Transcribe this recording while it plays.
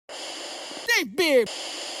big beard.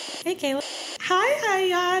 Hey, Kayla. Hi,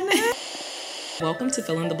 Iyanna. Welcome to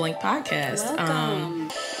Fill in the Blank podcast.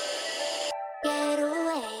 Welcome.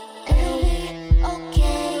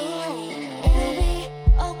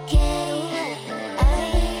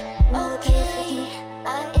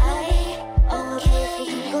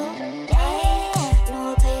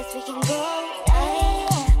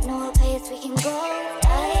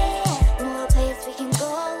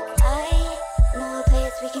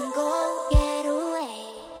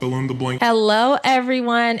 Hello,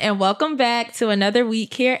 everyone, and welcome back to another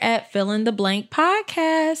week here at Fill in the Blank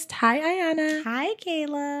podcast. Hi, Iyanna. Hi,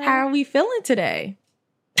 Kayla. How are we feeling today?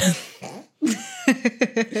 Okay,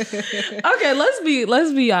 let's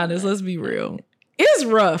be honest. Let's be real. It's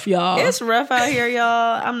rough, y'all. It's rough out here,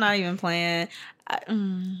 y'all. I'm not even playing.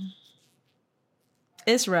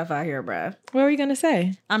 It's rough out here, bruh. What were you gonna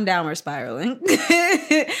say? I'm downward spiraling.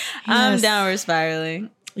 I'm downward spiraling.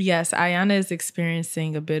 Yes, Iyanna is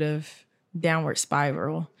experiencing a bit of downward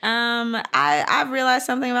spiral. I've realized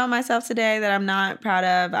something about myself today that I'm not proud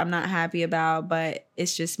of, I'm not happy about, but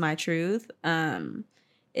it's just my truth.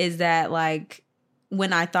 Is that like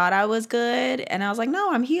when I thought I was good and I was like,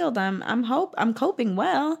 no, I'm healed. I'm coping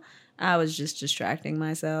well. I was just distracting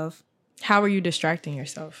myself. How are you distracting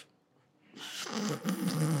yourself?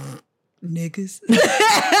 Niggas.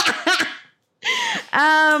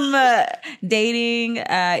 Dating,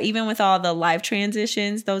 even with all the life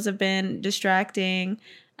transitions, those have been distracting,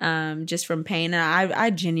 just from pain. And I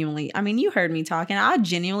genuinely, I mean, you heard me talking. I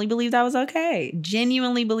genuinely believed I was okay. I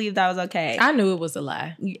knew it was a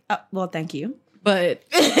lie. Well, thank you. But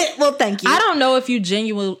well, thank you. I don't know if you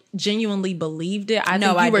genuinely believed it. I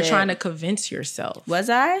think you were trying to convince yourself. Was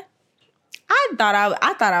I? I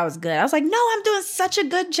thought I was good. I was like, no, I'm doing such a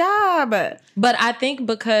good job. But I think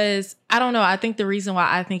because, I don't know, I think the reason why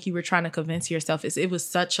I think you were trying to convince yourself is it was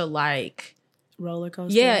such a like roller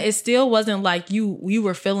coaster. Yeah, it still wasn't like you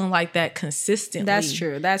were feeling like that consistently. That's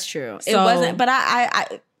true. So, it wasn't, but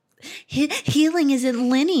I healing isn't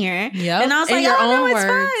linear. Yep. And I was in like, your oh, own no,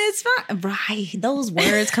 words. it's fine. Right. Those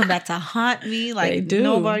words come back to haunt me like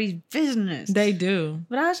nobody's business. They do.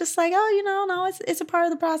 But I was just like, oh, no, it's a part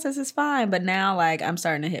of the process. It's fine. But now, like, I'm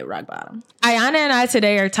starting to hit rock bottom. Iyanna and I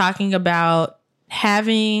today are talking about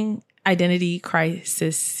having identity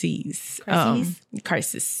crises.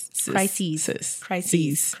 Crises.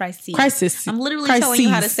 I'm literally telling you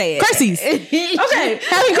how to say it. Crises. Okay,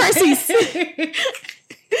 having crises.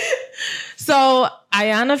 So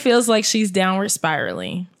Iyanna feels like she's downward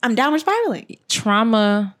spiraling. I'm downward spiraling.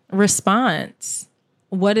 Trauma response.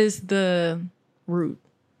 What is the root?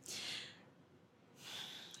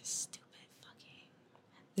 Stupid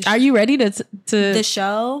fucking. Are you ready to the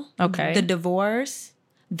show? Okay. The divorce,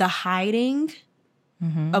 the hiding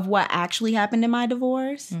of what actually happened in my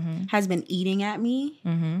divorce has been eating at me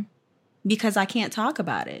because I can't talk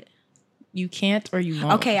about it. You can't or you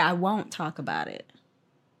won't? Okay, I won't talk about it.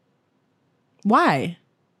 Why?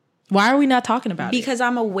 Why are we not talking about it? Because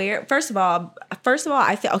I'm aware. First of all,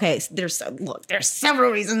 I feel okay. There's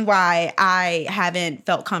several reasons why I haven't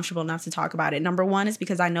felt comfortable enough to talk about it. Number one is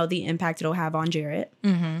because I know the impact it'll have on Jared.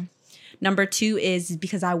 Number two is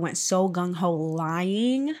because I went so gung ho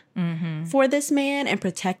lying for this man and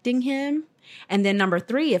protecting him. And then number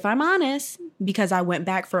three, if I'm honest, because I went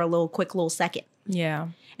back for a quick little second. Yeah.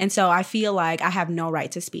 And so I feel like I have no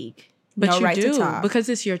right to speak. But no you right do, to talk. because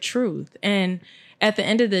it's your truth. And at the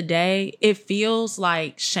end of the day, it feels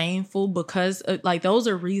like shameful because like those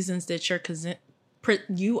are reasons that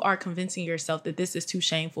you are convincing yourself that this is too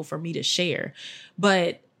shameful for me to share.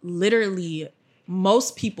 But literally,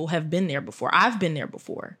 most people have been there before. I've been there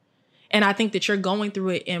before. And I think that you're going through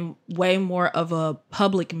it in way more of a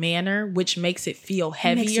public manner, which makes it feel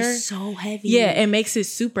heavier. It makes it so heavy. Yeah, it makes it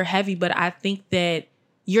super heavy. But I think that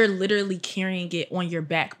you're literally carrying it on your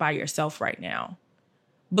back by yourself right now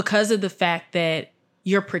because of the fact that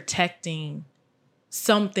you're protecting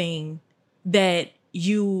something that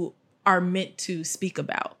you are meant to speak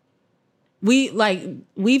about.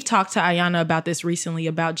 We've talked to Iyanna about this recently,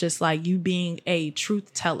 about just like you being a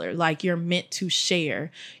truth teller. Like you're meant to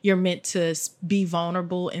share. You're meant to be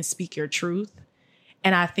vulnerable and speak your truth.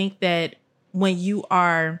 And I think that when you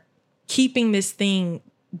are keeping this thing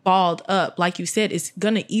balled up, like you said, it's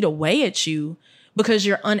going to eat away at you because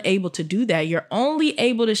you're unable to do that. You're only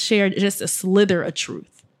able to share just a slither of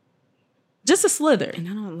truth. Just a slither. And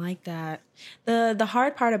I don't like that. The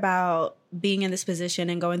hard part about being in this position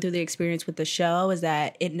and going through the experience with the show is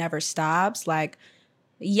that it never stops. Like,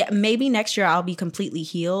 yeah, maybe next year I'll be completely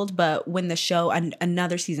healed, but when the show,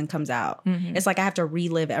 another season comes out, it's like I have to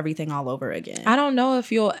relive everything all over again. I don't know if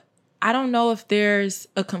you'll I don't know if there's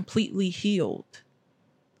a completely healed.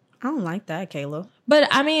 I don't like that, Kayla. But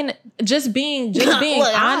I mean, just being Look,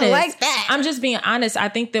 honest. I don't like that. I'm just being honest. I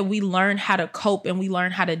think that we learn how to cope and we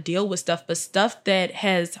learn how to deal with stuff, but stuff that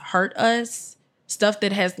has hurt us, stuff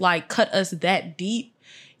that has like cut us that deep,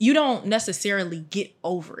 you don't necessarily get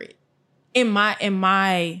over it. In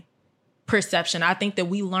my perception, I think that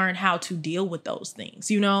we learn how to deal with those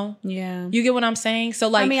things, you know? Yeah. You get what I'm saying? So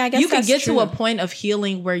like, I guess you can get true. to a point of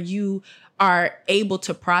healing where you are able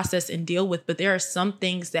to process and deal with, but there are some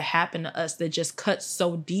things that happen to us that just cut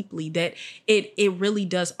so deeply that it really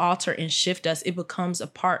does alter and shift us. It becomes a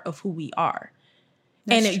part of who we are.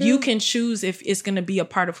 That's and true. You can choose if it's going to be a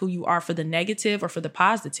part of who you are for the negative or for the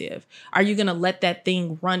positive. Are you going to let that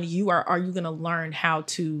thing run you, or are you going to learn how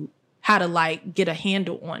to like get a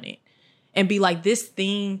handle on it and be like, this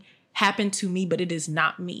thing happened to me, but it is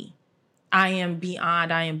not me. I am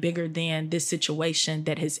bigger than this situation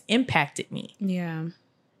that has impacted me. Yeah.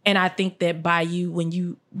 And I think that when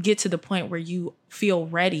you get to the point where you feel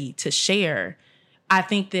ready to share, I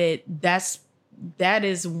think that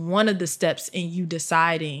is one of the steps in you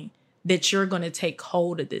deciding that you're going to take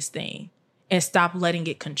hold of this thing and stop letting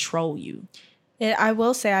it control you. I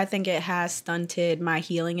will say I think it has stunted my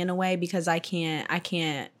healing in a way because I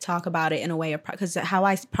can't talk about it in a way because how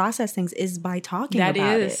I process things is by talking about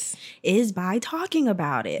it. Is by talking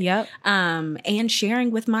about it. Yep. And sharing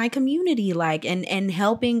with my community, like and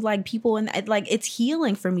helping like people, and like it's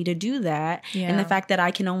healing for me to do that. Yeah. And the fact that I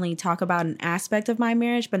can only talk about an aspect of my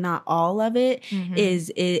marriage but not all of it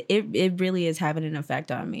is it really is having an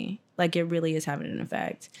effect on me. Like it really is having an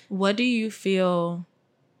effect. What do you feel?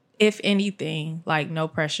 If anything, like no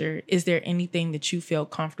pressure, is there anything that you feel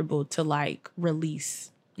comfortable to like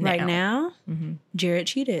release now? Right now? Jared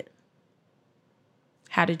cheated.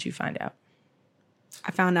 How did you find out?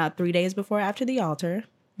 I found out 3 days after the altar.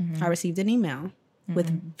 I received an email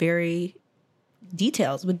with very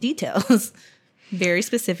details, very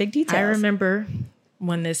specific details. I remember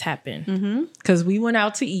when this happened because we went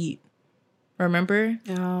out to eat. Remember?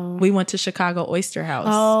 Oh. We went to Chicago Oyster House.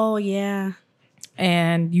 Oh, yeah.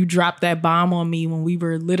 And you dropped that bomb on me when we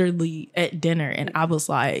were literally at dinner. And I was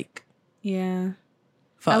like, yeah.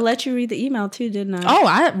 Fuck. I let you read the email too, didn't I? Oh,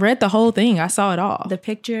 I read the whole thing. I saw it all. The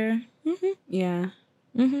picture. Yeah.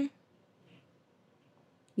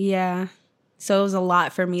 Yeah. So it was a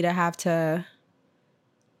lot for me to have to,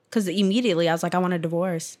 because immediately I was like, I want a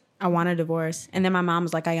divorce. And then my mom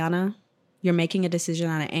was like, Iyanna, you're making a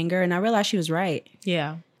decision out of anger. And I realized she was right.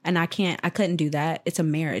 Yeah. And I couldn't do that. It's a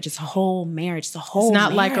marriage. It's a whole marriage. It's not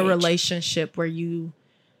marriage. Like a relationship where you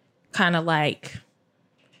kind of like,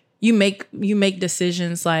 you make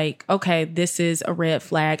decisions like, okay, this is a red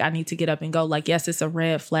flag. I need to get up and go. Like, yes, it's a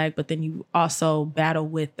red flag, but then you also battle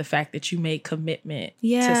with the fact that you made commitment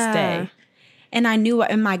to stay. And I knew,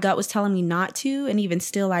 and my gut was telling me not to, and even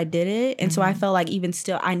still I did it. And so I felt like even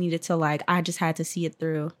still I needed to like, I just had to see it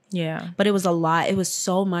through. Yeah. But it was a lot. It was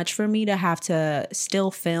so much for me to have to still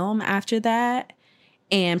film after that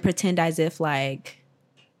and pretend as if like,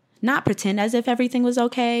 not pretend as if everything was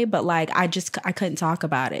okay, but like I couldn't talk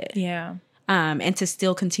about it. Yeah. And to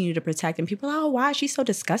still continue to protect. And people are like, oh, why is she so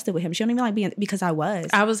disgusted with him? She don't even like being, because I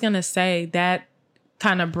was going to say that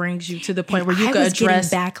kind of brings you to the point where you could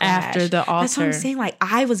address backlash after the altar. That's what I'm saying. Like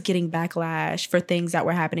I was getting backlash for things that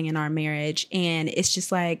were happening in our marriage. And it's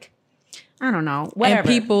just like, I don't know, whatever.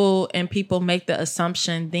 And people make the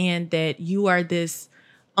assumption then that you are this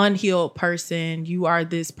unhealed person. You are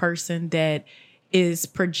this person that is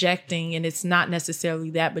projecting, and it's not necessarily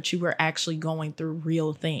that, but you were actually going through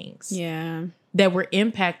real things. Yeah. That were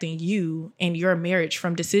impacting you and your marriage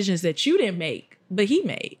from decisions that you didn't make, but he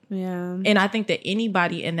made. Yeah. And I think that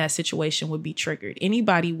anybody in that situation would be triggered.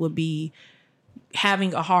 Anybody would be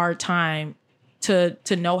having a hard time to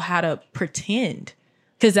know how to pretend.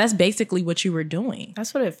 Because that's basically what you were doing.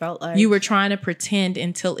 That's what it felt like. You were trying to pretend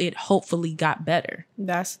until it hopefully got better.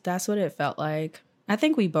 That's what it felt like. I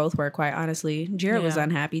think we both were, quite honestly. Jared was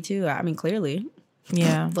unhappy too. I mean, clearly.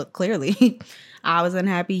 Yeah. Look, clearly. I was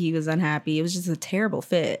unhappy. He was unhappy. It was just a terrible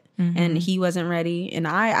fit. And he wasn't ready. And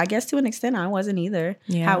I guess to an extent, I wasn't either.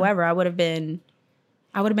 Yeah. However, I would have been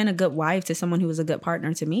a good wife to someone who was a good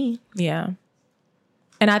partner to me. Yeah.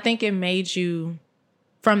 And I think it made you,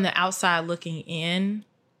 from the outside looking in,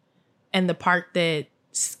 and the part that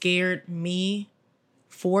scared me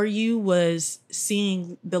for you was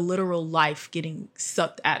seeing the literal life getting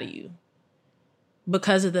sucked out of you.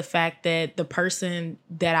 Because of the fact that the person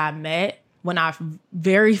that I met when I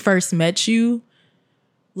very first met you,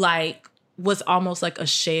 like, was almost like a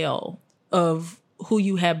shell of who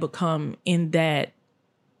you had become in that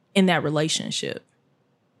relationship.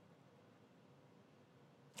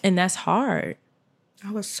 And that's hard.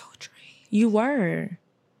 I was so drained. You were.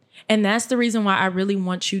 And that's the reason why I really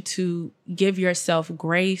want you to give yourself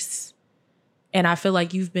grace. And I feel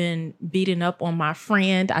like you've been beating up on my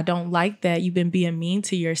friend. I don't like that. You've been being mean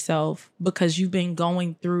to yourself because you've been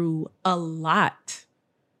going through a lot.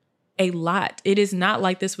 A lot. It is not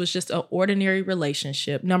like this was just an ordinary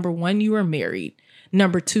relationship. Number one, you were married.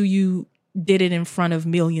 Number two, you did it in front of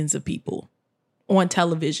millions of people on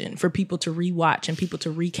television for people to rewatch and people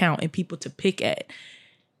to recount and people to pick at.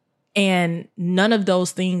 And none of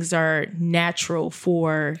those things are natural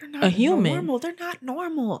for a human. Normal. They're not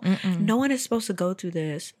normal. Mm-mm. No one is supposed to go through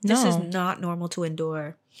this. No. This is not normal to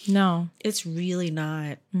endure. No. It's really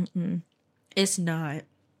not. Mm-mm. It's not.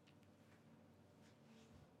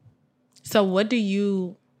 So what do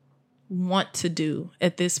you want to do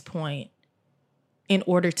at this point in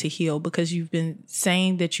order to heal? Because you've been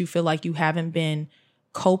saying that you feel like you haven't been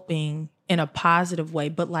coping in a positive way,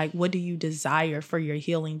 but like, what do you desire for your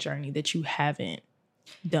healing journey that you haven't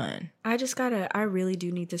done? I really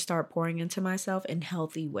do need to start pouring into myself in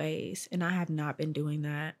healthy ways. And I have not been doing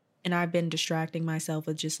that. And I've been distracting myself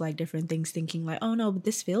with just like different things, thinking like, oh no, but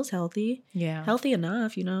this feels healthy. Yeah. Healthy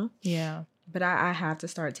enough, you know? Yeah. But I have to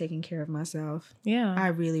start taking care of myself. Yeah. I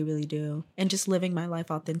really, really do. And just living my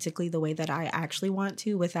life authentically the way that I actually want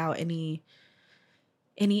to without anything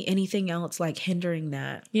else like hindering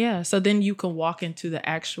that. Yeah. So then you can walk into the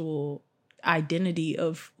actual identity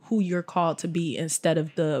of who you're called to be instead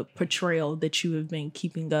of the portrayal that you have been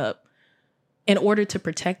keeping up in order to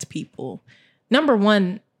protect people. Number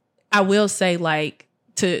one, I will say like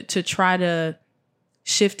to try to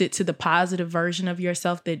shift it to the positive version of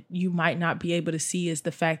yourself that you might not be able to see is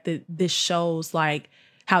the fact that this shows like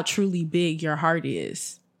how truly big your heart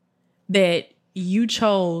is. That you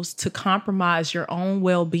chose to compromise your own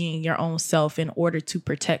well-being, your own self in order to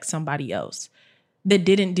protect somebody else that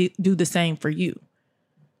didn't do the same for you.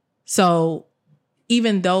 So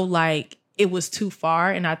even though like it was too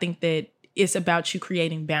far, and I think that it's about you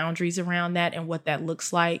creating boundaries around that and what that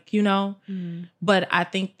looks like, you know, but I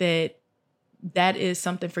think that is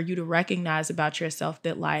something for you to recognize about yourself,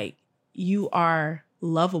 that like you are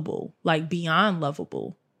lovable, like beyond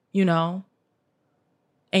lovable, you know,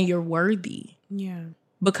 and you're worthy. Yeah.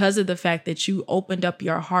 Because of the fact that you opened up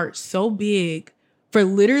your heart so big for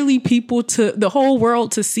literally people the whole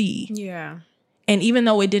world to see. Yeah. And even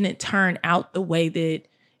though it didn't turn out the way that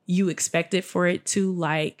you expected for it to,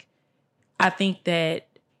 like, I think that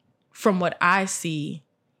from what I see,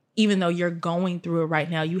 even though you're going through it right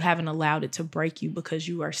now, you haven't allowed it to break you because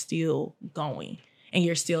you are still going and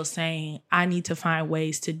you're still saying, I need to find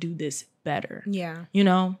ways to do this better. Yeah. You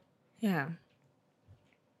know? Yeah.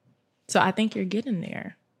 So I think you're getting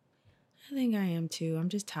there. I think I am too. I'm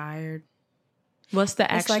just tired. What's the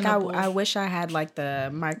It's actionable? like I wish I had like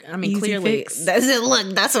the mic. I mean, Easy clearly, fix.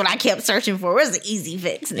 that's what I kept searching for. Where's the easy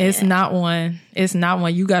fix? It's not one. It's not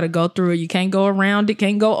one. You got to go through it. You can't go around it,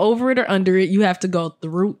 can't go over it or under it. You have to go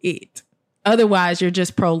through it. Otherwise, you're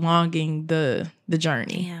just prolonging the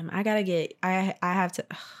journey. Damn, I have to.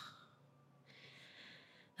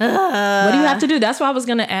 What do you have to do? That's why I was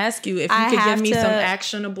going to ask you if you could give me some to-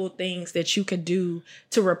 actionable things that you could do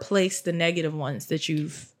to replace the negative ones that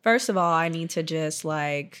you've... First of all, I need to just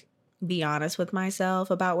like be honest with myself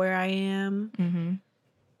about where I am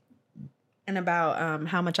and about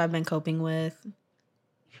how much I've been coping with.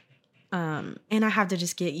 And I have to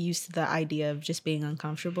just get used to the idea of just being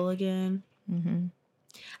uncomfortable again.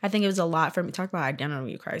 I think it was a lot for me. Talk about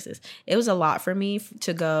identity crisis. It was a lot for me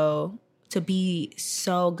to be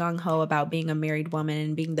so gung-ho about being a married woman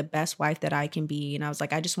and being the best wife that I can be. And I was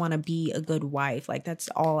like, I just want to be a good wife. Like, that's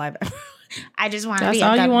all I've ever... I just want to be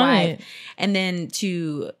a good wife. And then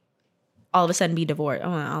to all of a sudden be divorced. Oh,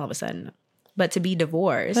 not all of a sudden. But to be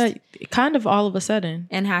divorced. But kind of all of a sudden.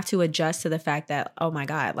 And have to adjust to the fact that, oh my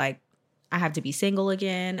God, like, I have to be single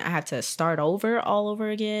again. I have to start over all over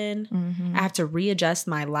again. I have to readjust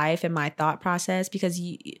my life and my thought process because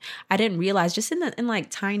I didn't realize just in like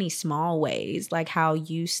tiny small ways, like how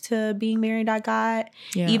used to being married I got.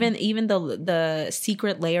 Yeah. Even the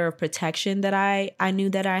secret layer of protection that I knew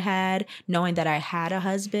that I had, knowing that I had a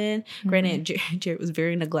husband. Granted, Jared was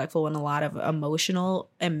very neglectful in a lot of emotional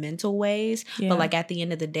and mental ways. Yeah. But like at the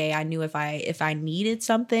end of the day, I knew if I needed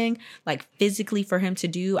something like physically for him to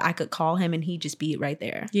do, I could call him and he'd just be right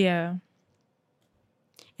there. Yeah.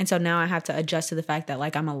 And so now I have to adjust to the fact that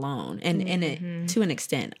like I'm alone and to an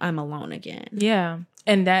extent I'm alone again. Yeah.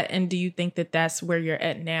 And do you think that that's where you're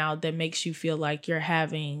at now that makes you feel like you're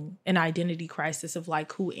having an identity crisis of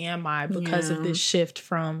like, who am I because of this shift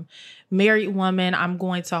from married woman, I'm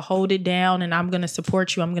going to hold it down and I'm going to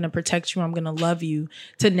support you, I'm going to protect you, I'm going to love you,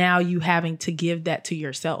 to now you having to give that to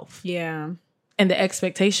yourself. Yeah. And the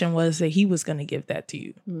expectation was that he was going to give that to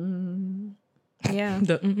you. Mm-hmm. Yeah.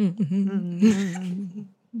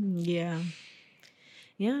 Yeah.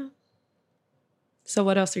 Yeah. So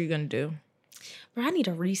what else are you going to do? Bro, I need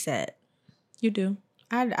a reset. You do.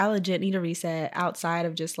 I legit need a reset outside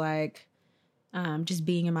of just like just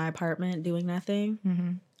being in my apartment doing nothing.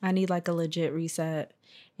 Mm-hmm. I need like a legit reset,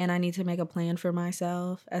 and I need to make a plan for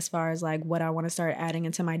myself as far as like what I want to start adding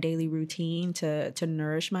into my daily routine to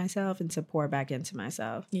nourish myself and to pour back into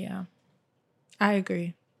myself. Yeah. I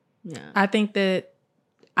agree. Yeah. I think that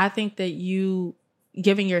you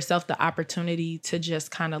giving yourself the opportunity to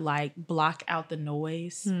just kind of like block out the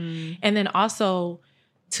noise. And then also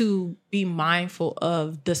to be mindful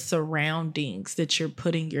of the surroundings that you're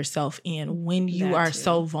putting yourself in when you are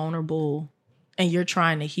so vulnerable and you're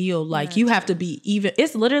trying to heal. Like you have to be even,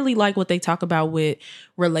 it's literally like what they talk about with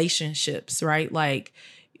relationships, right? Like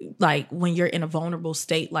when you're in a vulnerable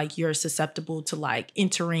state, like you're susceptible to like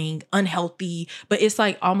entering unhealthy, but it's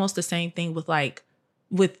like almost the same thing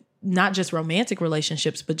with not just romantic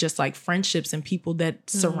relationships, but just like friendships and people that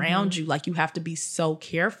surround you. Like you have to be so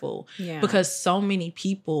careful because so many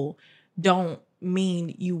people don't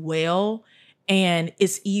mean you well. And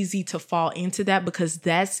it's easy to fall into that because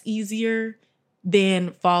that's easier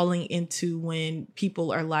than falling into when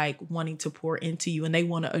people are like wanting to pour into you and they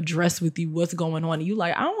want to address with you what's going on. And you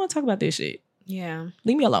like, I don't want to talk about this shit. Yeah.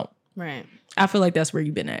 Leave me alone. Right. I feel like that's where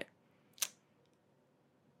you've been at.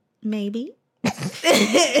 Maybe.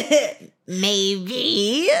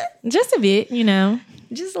 Maybe. Just a bit, you know.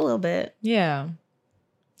 Just a little bit. Yeah.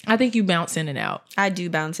 I think you bounce in and out. I do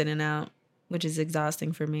bounce in and out, which is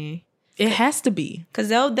exhausting for me. It has to be. Because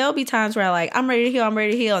there'll be times where I'm ready to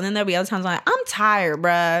heal. And then there'll be other times I'm tired,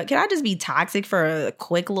 bruh. Can I just be toxic for a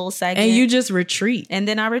quick little second? And you just retreat. And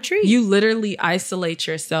then I retreat. You literally isolate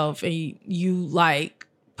yourself and you like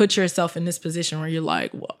put yourself in this position where you're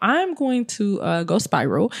like, well, I'm going to go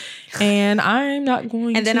spiral and I'm not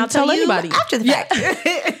going and then to I'll tell anybody after the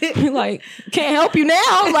fact. Like, can't help you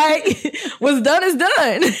now. Like, what's done is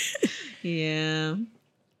done. Yeah.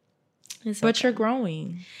 But you're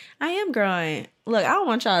growing. I am growing. Look, I don't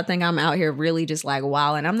want y'all to think I'm out here really just like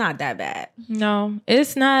wilding. I'm not that bad. No,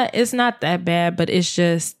 it's not that bad, but it's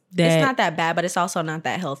just that. It's not that bad, but it's also not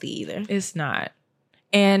that healthy either. It's not.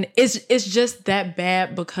 And it's just that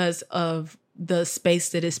bad because of the space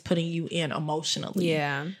that it's putting you in emotionally.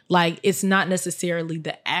 Yeah. Like, it's not necessarily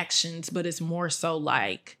the actions, but it's more so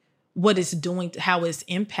like what it's doing, how it's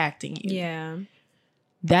impacting you. Yeah.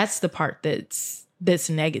 That's the part that's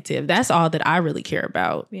negative. That's all that I really care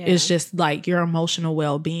about. Yeah. It's just like your emotional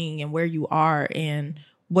well-being and where you are and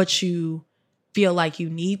what you feel like you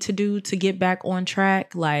need to do to get back on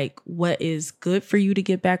track, like what is good for you to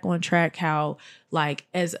get back on track, how like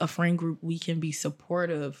as a friend group we can be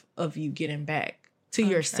supportive of you getting back to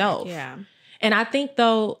yourself. Yeah. And I think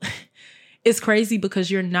though it's crazy because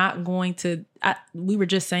you're not going to, we were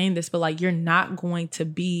just saying this, but like you're not going to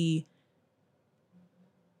be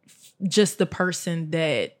just the person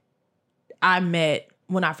that I met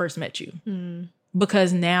when I first met you.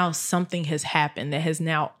 Because now something has happened that has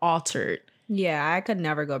now altered. Yeah, I could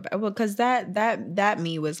never go back. Well, because that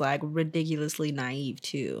me was like ridiculously naive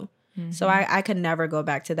too. Mm-hmm. So I could never go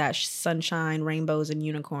back to that sunshine, rainbows, and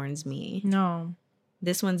unicorns me. No.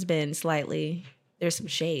 This one's been slightly, there's some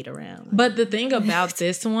shade around. But the thing about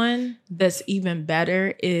this one that's even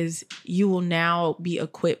better is you will now be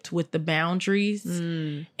equipped with the boundaries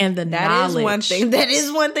and the knowledge. That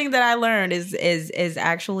is one thing that I learned is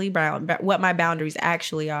actually what my boundaries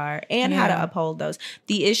actually are and how to uphold those.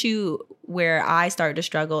 The issue where I start to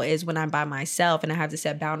struggle is when I'm by myself and I have to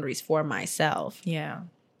set boundaries for myself. Yeah.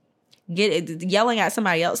 Yelling at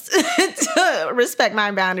somebody else to respect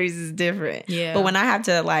my boundaries is different. Yeah. But when I have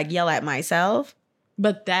to like yell at myself.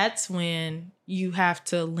 But that's when you have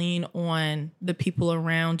to lean on the people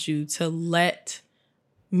around you to let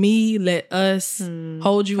us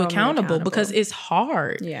hold you accountable because it's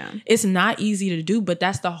hard. Yeah. It's not easy to do, but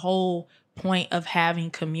that's the whole point of having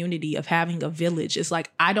community, of having a village. It's like,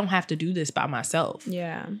 I don't have to do this by myself.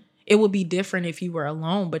 Yeah. It would be different if you were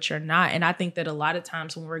alone, but you're not. And I think that a lot of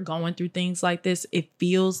times when we're going through things like this, it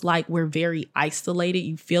feels like we're very isolated.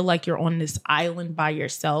 You feel like you're on this island by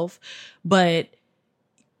yourself, but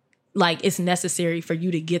like it's necessary for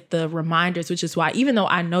you to get the reminders, which is why, even though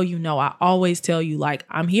I know, I always tell you like,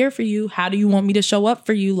 I'm here for you. How do you want me to show up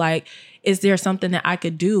for you? Like, is there something that I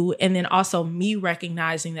could do? And then also me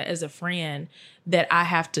recognizing that as a friend that I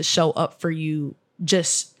have to show up for you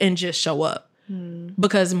just show up.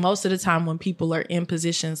 Because most of the time when people are in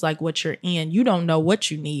positions like what you're in, you don't know what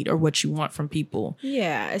you need or what you want from people.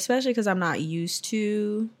 Yeah, especially because I'm not used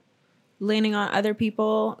to leaning on other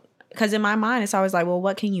people. Because in my mind, it's always like, well,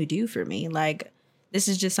 what can you do for me? Like, this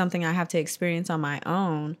is just something I have to experience on my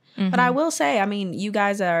own. But I will say, I mean, you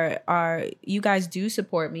guys you guys do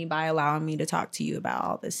support me by allowing me to talk to you about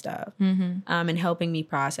all this stuff, and helping me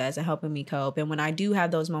process and helping me cope. And when I do have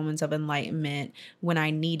those moments of enlightenment, when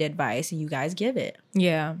I need advice, you guys give it.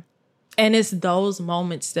 Yeah. And it's those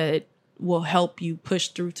moments that will help you push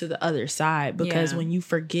through to the other side. Because when you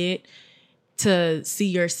forget to see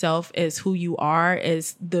yourself as who you are,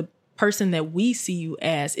 as the person that we see you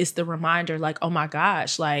as, it's the reminder like, oh my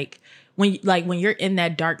gosh, like when you're in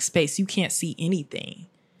that dark space, you can't see anything.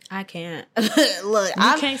 I can't. Look,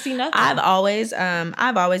 I can't see nothing. I've always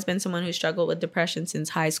been someone who struggled with depression since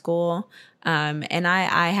high school. And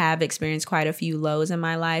I have experienced quite a few lows in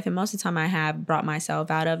my life, and most of the time I have brought myself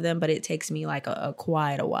out of them, but it takes me like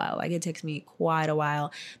quite a while. Like it takes me quite a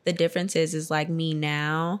while. The difference is like me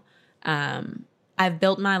now, I've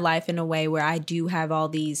built my life in a way where I do have all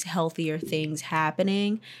these healthier things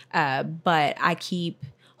happening, but I keep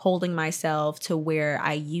holding myself to where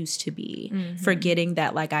I used to be, forgetting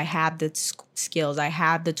that like I have the skills, I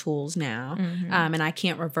have the tools now, and I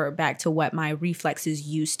can't revert back to what my reflexes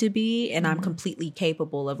used to be, and I'm completely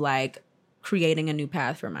capable of like creating a new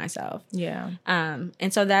path for myself. Yeah.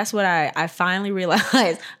 And so that's what I finally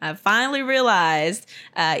realized.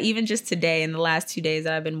 Even just today, in the last 2 days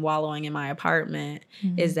that I've been wallowing in my apartment,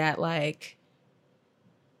 is that like,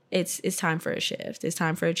 it's time for a shift. It's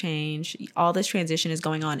time for a change. All this transition is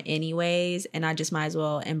going on anyways, and I just might as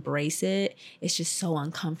well embrace it. It's just so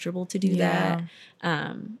uncomfortable to do that.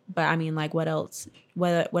 But I mean, like, what else?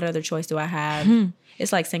 What other choice do I have?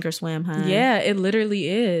 It's like sink or swim, huh? Yeah, it literally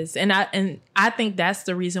is. And I think that's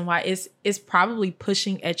the reason why it's probably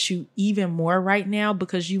pushing at you even more right now,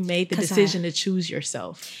 because you made the decision to choose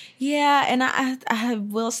yourself. Yeah, and I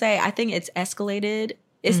will say, I think it's escalated.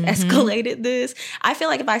 It's escalated this. I feel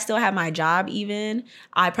like if I still had my job even,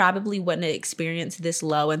 I probably wouldn't have experienced this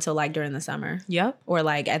low until like during the summer. Yep. Or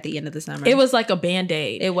like at the end of the summer. It was like a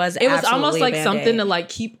Band-Aid. It was almost like something to like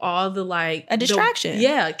keep all the like... a distraction.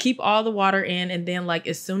 Keep all the water in, and then like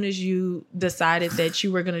as soon as you decided that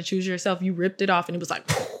you were going to choose yourself, you ripped it off, and it was like...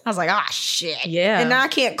 I was like, oh shit. Yeah. And now I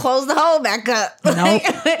can't close the hole back up. Nope.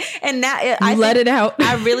 And now... I let it out.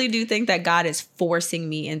 I really do think that God is forcing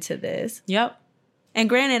me into this. Yep. And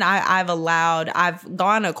granted, I've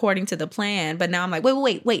gone according to the plan, but now I'm like,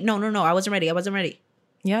 wait, no, I wasn't ready.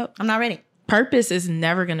 Yep. I'm not ready. Purpose is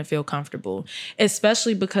never going to feel comfortable,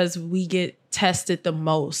 especially because we get tested the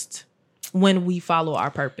most when we follow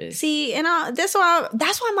our purpose. See, and that's why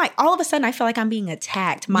I'm like, all of a sudden I feel like I'm being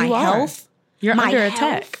attacked. My health. You're under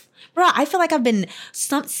attack. Bro, I feel like I've been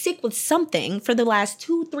sick with something for the last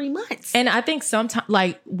 2-3 months. And I think sometimes,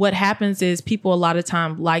 like, what happens is people a lot of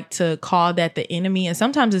time like to call that the enemy. And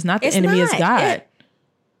sometimes it's not the enemy, it's God.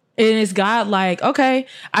 And it's God like, okay,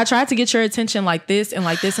 I tried to get your attention like this and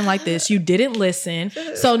like this and like this. You didn't listen.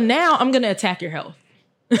 So now I'm going to attack your health.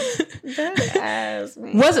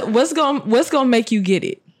 What's going to make you get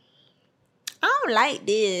it? I don't like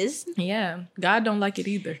this. Yeah, God don't like it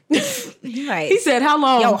either. Right. He said, how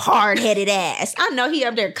long? Yo, hard-headed ass. I know he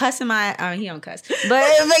up there cussing he don't cuss. But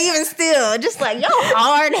even still, just like, yo,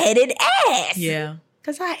 hard-headed ass. Yeah.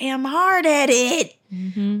 Because I am hard-headed.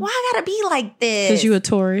 Why I gotta be like this? Because you a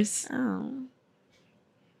Taurus. Oh.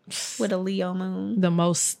 With a Leo moon. The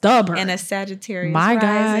most stubborn. And a Sagittarius My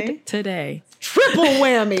rising. God, today. Triple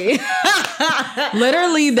whammy.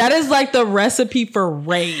 Literally, that is like the recipe for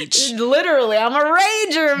rage. Literally, I'm a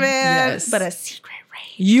rager, man. Yes. But a secret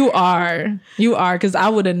rage. You are, because I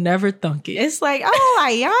would have never thunk it. It's like, oh,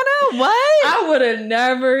 Iyanna, what? I would have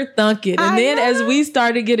never thunk it. And then as we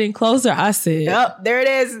started getting closer, I said, yep, there it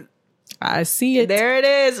is. I see it. There it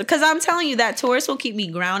is. Because I'm telling you, that Taurus will keep me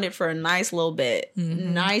grounded for a nice little bit.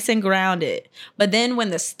 Nice and grounded. But then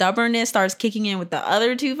when the stubbornness starts kicking in with the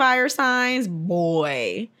other 2 fire signs,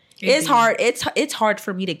 boy, it's hard. It's hard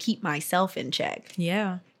for me to keep myself in check.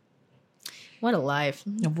 Yeah. What a life.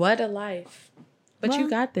 What a life. But you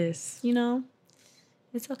got this. You know,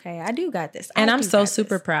 it's okay. I do got this. And I'm so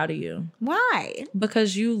super proud of you. Why?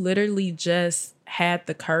 Because you literally just had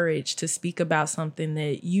the courage to speak about something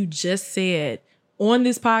that you just said on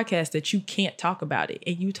this podcast that you can't talk about it.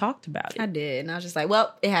 And you talked about it. I did. And I was just like,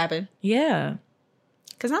 well, it happened. Yeah.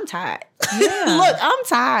 Because I'm tired. Yeah. Look, I'm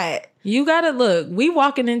tired. You got to look. We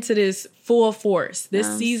walking into this full force. This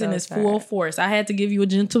I'm season so is full tired. force. I had to give you a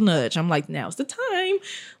gentle nudge. I'm like, now's the time.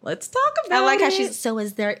 Let's talk about it. I like how she's, so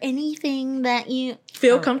is there anything that you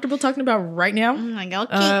feel comfortable talking about right now? I'm like,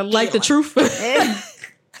 okay. Like the truth.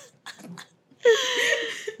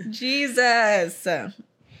 Jesus.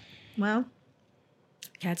 Well,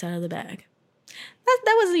 cat's out of the bag.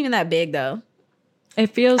 That wasn't even that big though.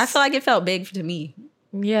 It feels. I feel like it felt big to me.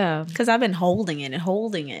 Yeah. Because I've been holding it and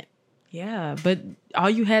holding it. Yeah, but all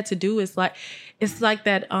you had to do is like, it's like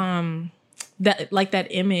that that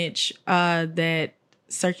image that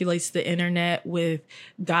circulates the internet with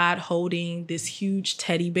God holding this huge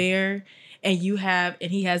teddy bear, and he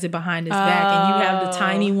has it behind his back, and you have the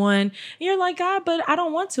tiny one, and you're like, God, but I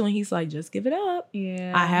don't want to, and he's like, just give it up.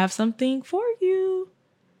 Yeah, I have something for you,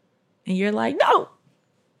 and you're like, no,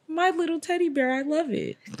 my little teddy bear, I love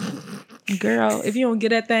it. Girl, if you don't get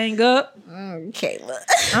that thing up, Kayla.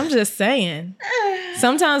 I'm just saying.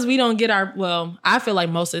 Sometimes we don't get I feel like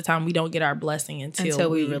most of the time we don't get our blessing until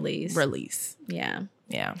we release. Yeah.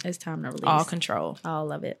 Yeah. It's time to release. All control.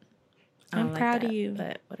 All of it. I'm proud of you.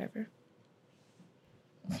 But whatever.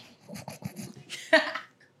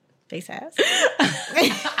 Face ass.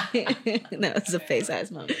 No, it's a face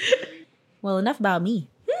ass moment. Well, enough about me.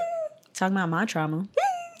 Talking about my trauma.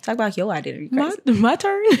 Talk about your identity crisis. My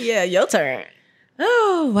turn? Yeah, your turn.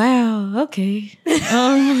 Oh, wow. Okay.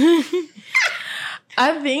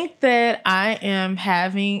 I think that I am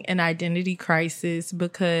having an identity crisis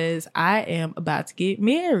because I am about to get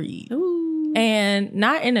married. Ooh. And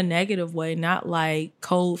not in a negative way, not like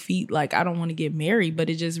cold feet, like I don't want to get married, but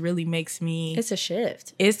it just really makes me... It's a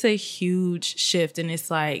shift. It's a huge shift, and it's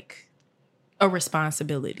like a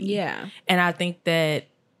responsibility. Yeah. And I think that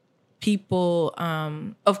people,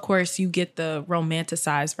 of course, you get the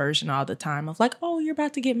romanticized version all the time of like, oh, you're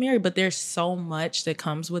about to get married. But there's so much that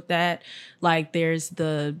comes with that. Like there's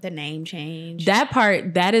the name change. That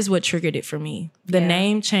part, that is what triggered it for me. The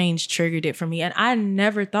name change triggered it for me. And I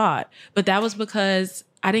never thought. But that was because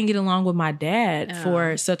I didn't get along with my dad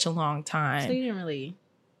for such a long time. So you didn't really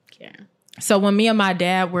care. So when me and my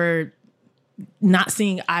dad were not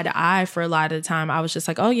seeing eye to eye for a lot of the time, I was just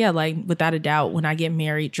like, oh yeah, like without a doubt, when I get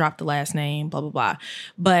married, drop the last name, blah, blah, blah.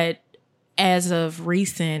 But as of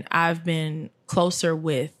recent, I've been closer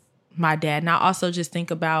with my dad. And I also just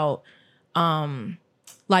think about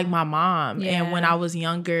like my mom. Yeah. And when I was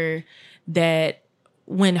younger, that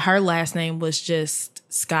when her last name was just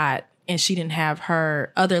Scott, and she didn't have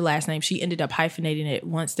her other last name, she ended up hyphenating it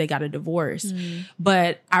once they got a divorce. Mm.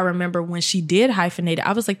 But I remember when she did hyphenate it,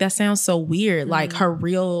 I was like, that sounds so weird. Like her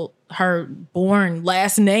born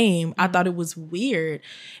last name, I thought it was weird.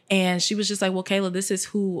 And she was just like, well, Kayla, this is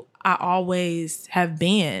who I always have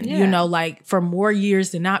been. Yeah. You know, like for more years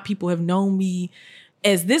than not, people have known me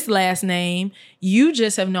as this last name. You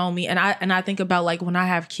just have known me. And I think about like when I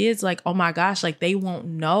have kids, like, oh my gosh, like they won't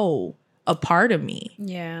know a part of me.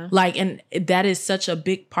 Yeah. Like, and that is such a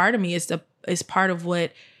big part of me. It's part of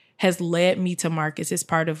what has led me to Marcus. It's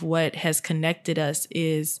part of what has connected us,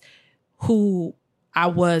 is who I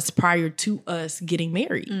was prior to us getting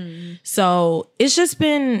married. Mm. So it's just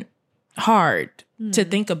been hard to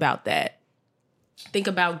think about that. Think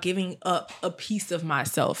about giving up a piece of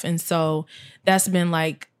myself. And so that's been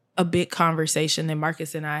like a big conversation that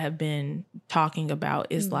Marcus and I have been talking about,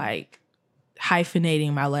 is like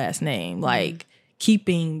hyphenating my last name, like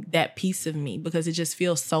keeping that piece of me, because it just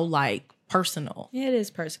feels so like personal. Yeah, it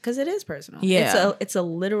is personal, because it is personal. Yeah. It's a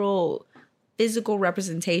literal physical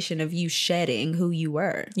representation of you shedding who you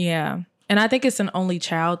were. Yeah. And I think it's an only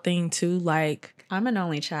child thing too. Like I'm an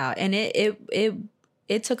only child, and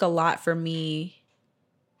it took a lot for me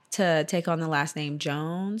to take on the last name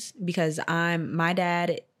Jones, because my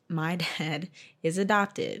dad is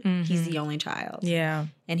adopted. Mm-hmm. He's the only child. Yeah.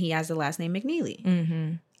 And he has the last name McNeely.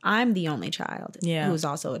 Mm-hmm. I'm the only child who's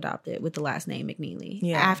also adopted with the last name McNeely.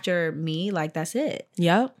 Yeah. After me, like, that's it.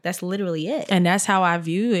 Yep. That's literally it. And that's how I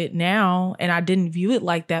view it now. And I didn't view it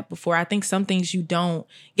like that before. I think some things you don't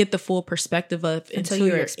get the full perspective of until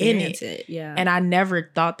you're in it. Yeah. And I never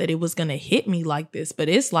thought that it was going to hit me like this, but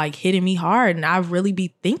it's like hitting me hard. And I really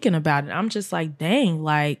be thinking about it. I'm just like, dang,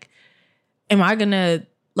 like, am I going to,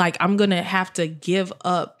 like, I'm going to have to give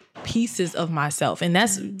up pieces of myself. And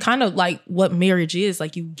that's kind of like what marriage is.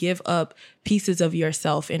 Like, you give up pieces of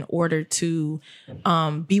yourself in order to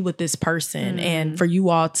be with this person and for you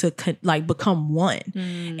all to like become one.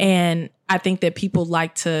 And I think that people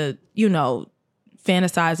like to, you know,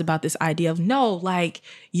 fantasize about this idea of, no, like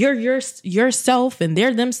you're yourself and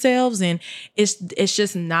they're themselves, and it's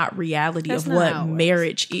just not reality of what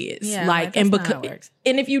marriage is. Yeah, like, and because,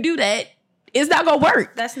 and if you do that, it's not gonna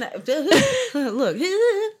work. That's not look.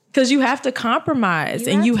 Because you have to compromise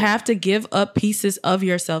and you have to give up pieces of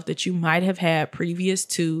yourself that you might have had previous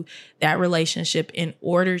to that relationship in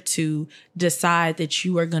order to decide that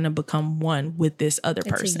you are going to become one with this other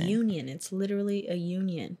person. It's a union. It's literally a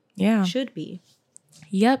union. Yeah. It should be.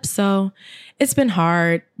 Yep. So it's been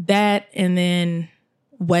hard. That and then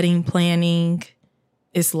wedding planning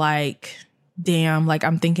is like, damn, like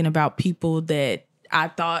I'm thinking about people that I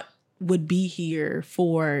thought would be here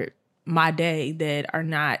for my day that are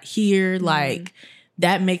not here. Like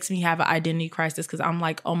that makes me have an identity crisis because I'm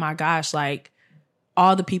like, oh my gosh, like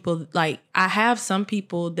all the people, like I have some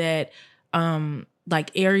people that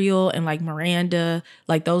like Ariel and like Miranda,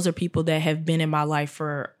 like those are people that have been in my life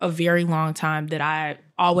for a very long time that I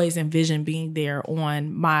always envision being there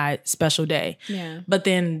on my special day. Yeah. But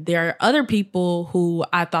then there are other people who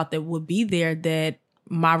I thought that would be there that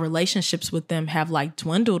my relationships with them have like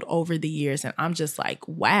dwindled over the years. And I'm just like,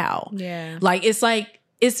 wow. Yeah. Like,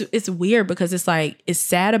 it's weird because it's like, it's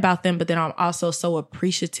sad about them, but then I'm also so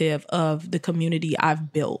appreciative of the community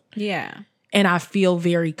I've built. Yeah. And I feel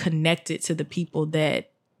very connected to the people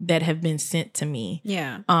that have been sent to me.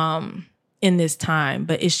 Yeah. In this time.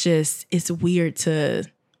 But it's weird to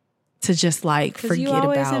just like forget you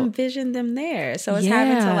always about. envision them there. So it's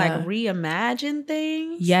having to like reimagine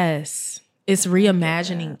things. Yes. It's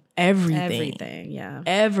reimagining everything. Everything, yeah.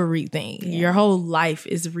 Everything. Yeah. Your whole life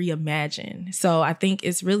is reimagined. So I think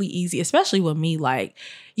it's really easy, especially with me, like,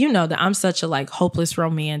 you know, that I'm such a like hopeless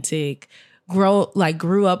romantic,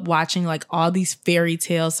 grew up watching like all these fairy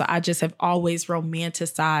tales. So I just have always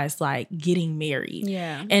romanticized like getting married.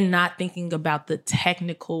 Yeah. And not thinking about the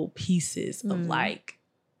technical pieces of like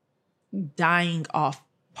dying off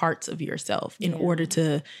parts of yourself in order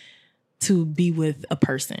to be with a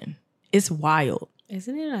person. It's wild.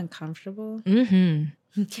 Isn't it uncomfortable?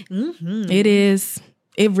 Mm-hmm. Mm-hmm. It is.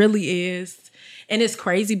 It really is. And it's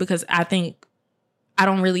crazy because I think I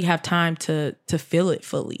don't really have time to feel it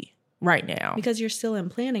fully right now. Because you're still in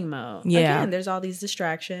planning mode. Yeah. Again, there's all these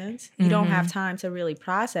distractions. You don't have time to really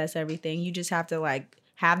process everything. You just have to like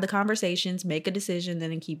have the conversations, make a decision,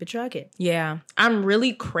 then and keep it trucking. Yeah. I'm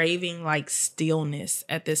really craving like stillness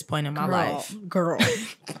at this point in my life. Girl.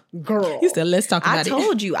 You said, let's talk about it. I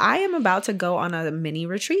told you, I am about to go on a mini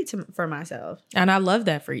retreat for myself. And I love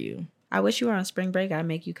that for you. I wish you were on spring break. I'd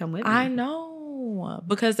make you come with me. I know.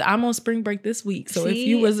 Because I'm on spring break this week. So if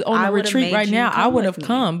you was on a retreat right now, I would have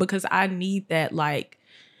come because I need that like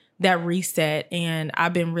that reset. And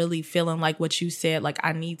I've been really feeling like what you said, like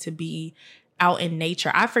I need to be out in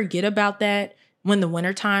nature. I forget about that when the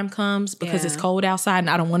wintertime comes because it's cold outside and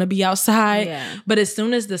I don't want to be outside. Yeah. But as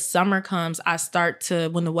soon as the summer comes, I start to,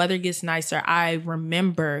 when the weather gets nicer, I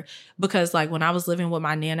remember because like when I was living with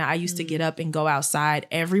my Nana, I used to get up and go outside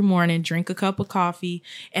every morning, drink a cup of coffee,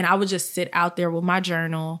 and I would just sit out there with my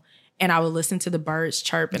journal and I would listen to the birds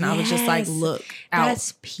chirp and I would just like look out.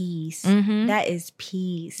 That's peace. Mm-hmm. That is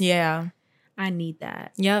peace. Yeah. I need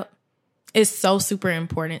that. Yep. It's so super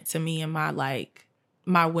important to me and my like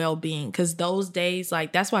my well-being because those days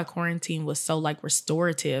like that's why quarantine was so like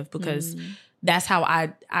restorative because that's how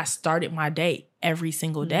I started my day every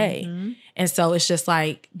single day. And so it's just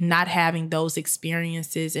like not having those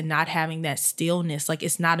experiences and not having that stillness, like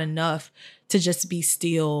it's not enough to just be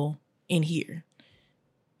still in here.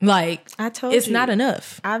 Like, I told it's you, not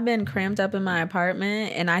enough. I've been cramped up in my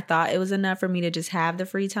apartment and I thought it was enough for me to just have the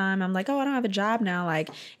free time. I'm like, oh, I don't have a job now. Like,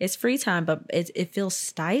 it's free time, but it feels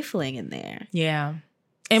stifling in there. Yeah.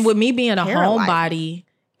 And with me being a homebody,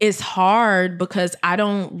 it's hard because I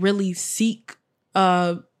don't really seek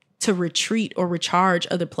to retreat or recharge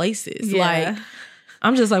other places. Yeah. Like,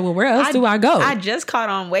 I'm just like, well, where else do I go? I just caught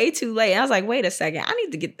on way too late. I was like, wait a second. I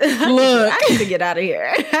need to get I need to get out of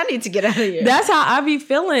here. I need to get out of here. That's how I be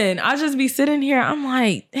feeling. I just be sitting here. I'm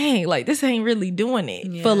like, dang, like this ain't really doing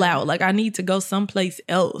it full out. Like I need to go someplace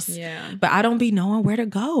else. Yeah. But I don't be knowing where to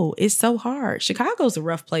go. It's so hard. Chicago's a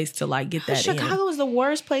rough place to like get that Chicago is the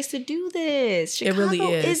worst place to do this. Chicago it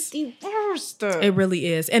really is the worst. It really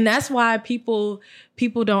is. And that's why people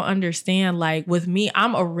don't understand. Like with me,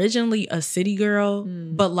 I'm originally a city girl,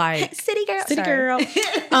 but like city girl,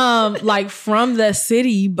 like from the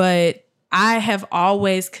city, but I have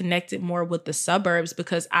always connected more with the suburbs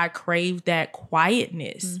because I crave that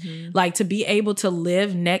quietness, like to be able to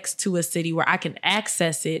live next to a city where I can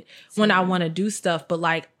access it when I want to do stuff. But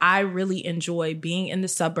like, I really enjoy being in the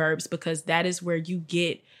suburbs because that is where you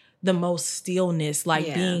get the most stillness, like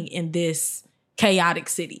being in this chaotic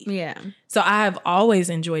city. Yeah. So I have always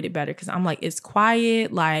enjoyed it better because I'm like, it's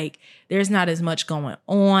quiet. Like there's not as much going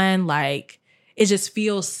on. Like it just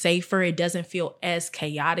feels safer. It doesn't feel as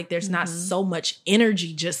chaotic. There's not so much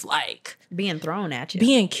energy just like being thrown at you,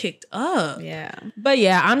 being kicked up. Yeah. But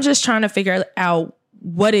yeah, I'm just trying to figure out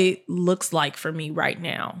what it looks like for me right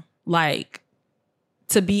now. Like,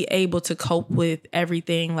 to be able to cope with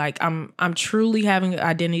everything. Like, I'm truly having an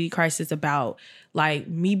identity crisis about like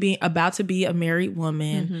me being about to be a married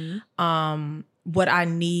woman, what I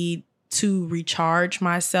need to recharge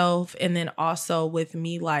myself, and then also with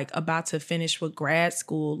me like about to finish with grad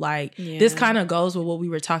school. Like, this kind of goes with what we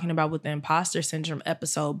were talking about with the imposter syndrome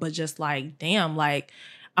episode, but just like, damn, like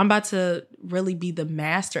I'm about to really be the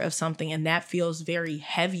master of something, and that feels very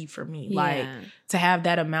heavy for me. Yeah. Like, to have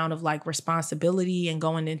that amount of like responsibility and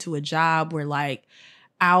going into a job where like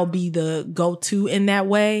I'll be the go-to in that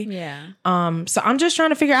way. Yeah. So I'm just trying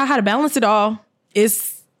to figure out how to balance it all.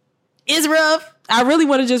 It's rough. I really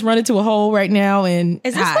want to just run into a hole right now and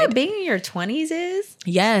Is this hide. what being in your 20s is?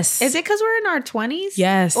 Yes. Is it because we're in our 20s?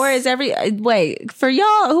 Yes. Or is wait, for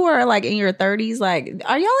y'all who are like in your 30s, like,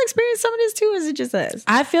 are y'all experiencing some of this too, or is it just us?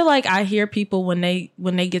 I feel like I hear people when they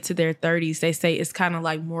get to their 30s, they say it's kind of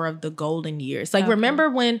like more of the golden years. Like, remember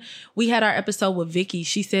when we had our episode with Vicky,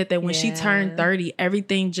 she said that when she turned 30,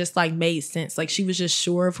 everything just like made sense. Like, she was just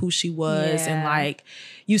sure of who she was, and like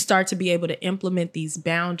you start to be able to implement these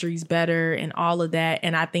boundaries better and all of that.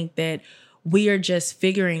 And I think that we are just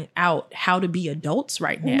figuring out how to be adults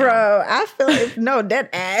right now. Bro, I feel like, no, that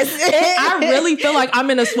ass. I really feel like I'm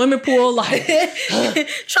in a swimming pool, like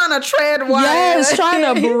trying to tread water. Yes,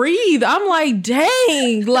 trying to breathe. I'm like,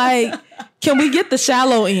 dang, like, can we get the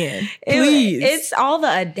shallow in, please? It's all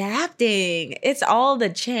the adapting. It's all the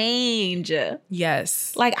change.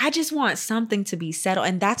 Yes. Like, I just want something to be settled.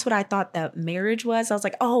 And that's what I thought that marriage was. I was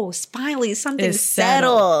like, oh, finally something's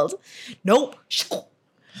settled. Nope.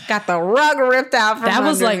 Got the rug ripped out from that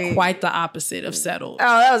was like me. quite the opposite of settled.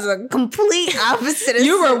 Oh, that was a complete opposite of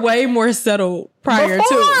You were way more settled prior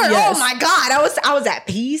before. to. Yes. Oh my God. I was at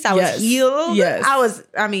peace. I was healed. Yes. I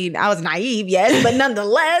was naive, yes, but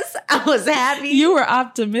nonetheless, I was happy. You were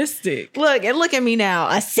optimistic. Look at me now.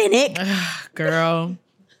 A cynic. Girl.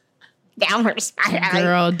 Downward spiral.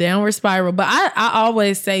 Girl, downward spiral. But I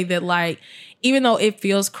always say that, like, even though it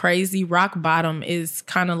feels crazy, rock bottom is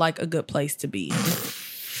kind of like a good place to be.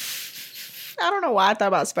 I don't know why I thought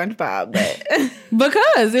about SpongeBob, but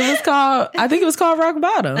because I think it was called rock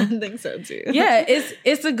bottom. I think so too. Yeah,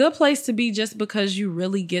 it's a good place to be just because you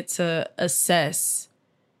really get to assess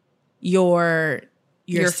yourself.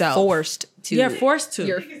 You're forced to. You're forced to.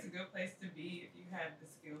 I think it's a good place to be if you have the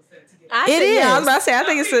skill set to get. It is. Yeah, I was about to say. I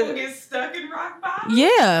think People get stuck in rock bottom.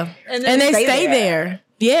 Yeah, and they stay there.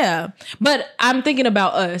 Yeah, but I'm thinking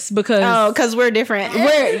about us because we're different.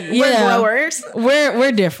 We're growers.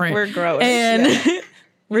 We're different. We're growers, and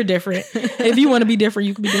we're different. If you want to be different,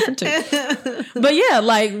 you can be different too. But yeah,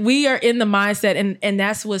 like, we are in the mindset, and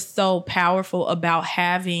that's what's so powerful about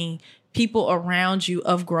having people around you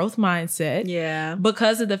of growth mindset. Yeah.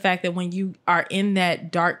 Because of the fact that when you are in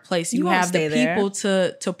that dark place, you have the people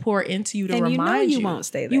to pour into you to remind you. You won't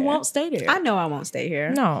stay there. You won't stay there. I know I won't stay here.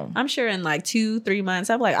 No. I'm sure in like 2-3 months,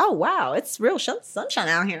 I'm like, oh, wow, it's real sunshine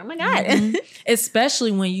out here. Oh, my God. Mm-hmm.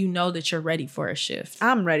 Especially when you know that you're ready for a shift.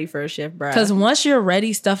 I'm ready for a shift, bro. Because once you're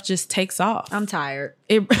ready, stuff just takes off. I'm tired.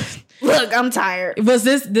 Look, I'm tired. Was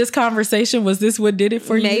this conversation, was this what did it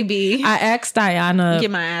for you? Maybe. I asked Iyanna.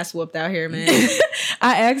 Get my ass whooped out here, man.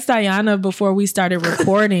 I asked Iyanna before we started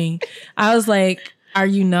recording. I was like, are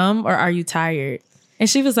you numb or are you tired? And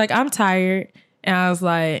she was like, I'm tired. And I was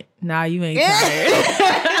like, nah, you ain't tired.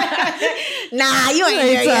 Nah, you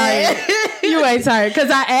ain't tired. You ain't tired. Because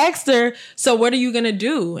I asked her, so what are you going to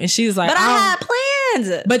do? And she's like, but I had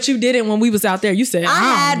plans. But you didn't when we was out there. You said, I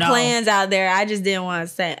had know. plans out there. I just didn't want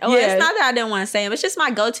to say it. Well, it's not that I didn't want to say it. It's just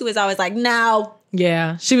my go-to is always like, no.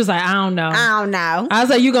 Yeah. She was like, I don't know. I don't know. I was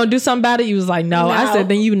like, you going to do something about it? You was like, no. I said,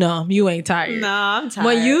 then you know. You ain't tired. No, I'm tired.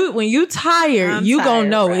 When you tired, I'm you tired, going to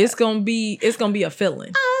know. Bro. It's going to be a feeling.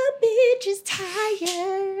 A bitch is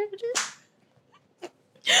tired.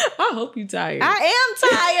 I hope you tired. I am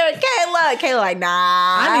tired. Kayla like, nah.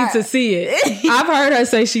 I need to see it. I've heard her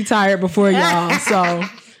say she tired before, y'all. So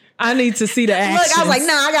I need to see the action. Look, I was like,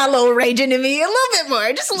 nah, I got a little raging in me. A little bit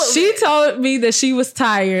more. Just a little She bit. told me that she was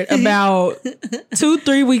tired about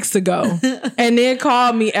 2-3 weeks ago. And then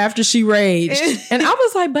called me after she raged. And I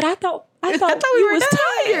was like, but I thought you was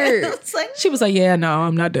tired. Like, she was like, yeah, no,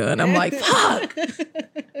 I'm not done. I'm like, fuck.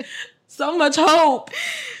 So much hope.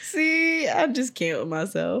 see, I just can't with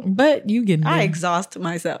myself. But you getting there. I exhaust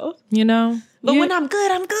myself. You know? But when I'm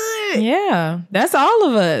good, I'm good. Yeah. That's all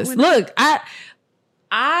of us. Look,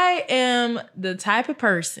 I am the type of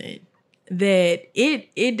person that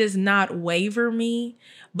it does not waver me,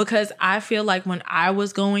 because I feel like when I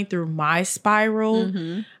was going through my spiral,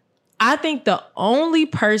 I think the only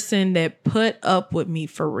person that put up with me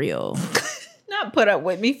for real not put up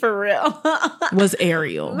with me for real was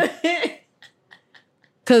Ariel.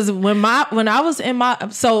 Because when I was in my,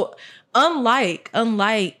 so unlike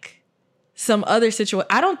some other situation,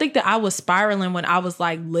 I don't think that I was spiraling when I was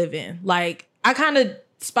like living. Like I kind of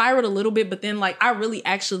spiraled a little bit, but then like I really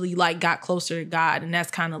actually like got closer to God, and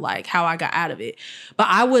that's kind of like how I got out of it. But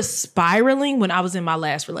I was spiraling when I was in my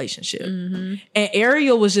last relationship, and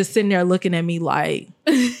Ariel was just sitting there looking at me like,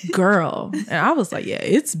 girl. And I was like, yeah,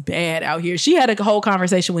 it's bad out here. She had a whole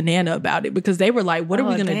conversation with Nana about it, because they were like, what are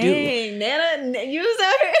we gonna do? Nana, you was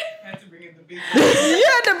out here. I had to bring in the big You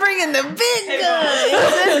had to bring in the big guns.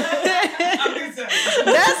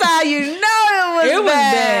 That's how you know it was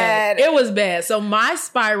bad. It was bad. So my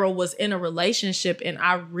spiral was in a relationship, and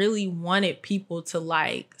I really wanted people to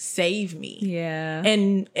like save me. Yeah.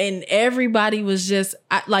 And everybody was just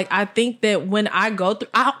I think that when I go through,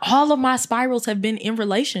 all of my spirals have been in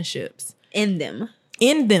relationships. In them.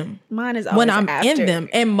 Mine is always when I'm after. in them.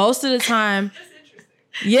 And most of the time, That's interesting.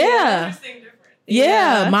 yeah. Interesting different.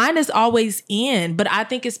 Yeah, mine is always in, but I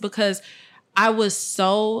think it's because I was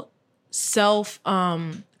so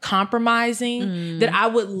compromising that I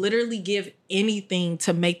would literally give anything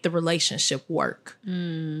to make the relationship work.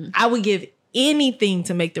 I would give anything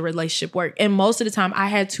to make the relationship work. And most of the time I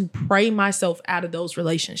had to pray myself out of those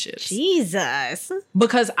relationships. Jesus.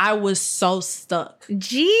 Because I was so stuck.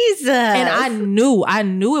 Jesus. And I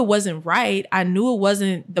knew it wasn't right. I knew it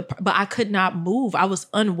wasn't but I could not move. I was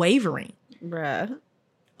unwavering. Bruh.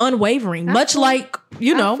 Unwavering, much like,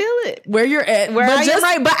 you know, I feel it. where you're at. Where but you're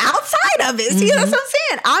right, but outside of it. See, that's what I'm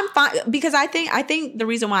saying. I'm fine, because I think the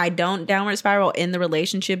reason why I don't downward spiral in the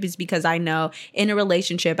relationship is because I know in a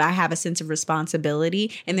relationship I have a sense of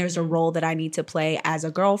responsibility, and there's a role that I need to play as a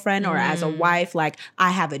girlfriend or as a wife. Like I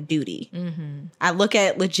have a duty. I look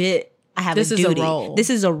at legit. I have a duty. This is a role. This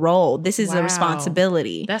is a role. This is a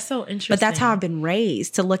responsibility. That's so interesting. But that's how I've been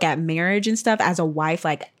raised, to look at marriage and stuff as a wife.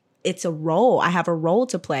 Like it's a role. I have a role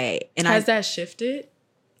to play. And has that shifted?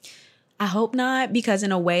 I hope not, because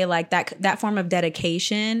in a way, like that form of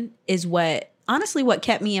dedication is what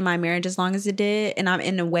kept me in my marriage as long as it did. And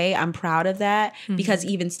I'm proud of that, because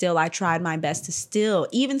even still, I tried my best to still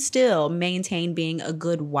maintain being a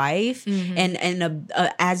good wife and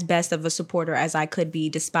as best of a supporter as I could be,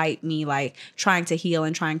 despite me like trying to heal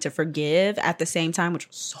and trying to forgive at the same time, which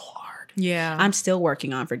was so hard. Yeah. I'm still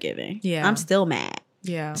working on forgiving. Yeah. I'm still mad.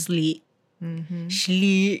 Yeah. Sleek.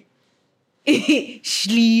 Sleek.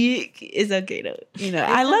 Sleek is okay though. You know,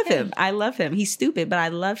 I love him. I love him. He's stupid, but I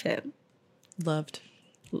love him. Loved.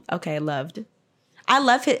 Okay, loved. I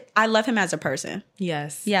love him as a person.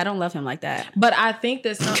 Yes. Yeah, I don't love him like that. But I think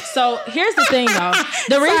that so here's the thing though.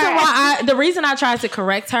 The reason I tried to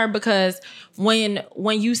correct her, because when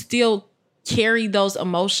you still carry those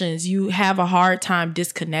emotions, you have a hard time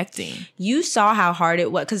disconnecting. You saw how hard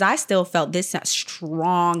it was, because I still felt this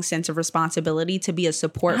strong sense of responsibility to be a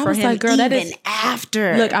support for him, like, girl, even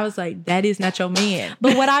after. Look, I was like, that is not your man.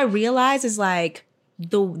 But what I realized is like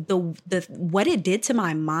the what it did to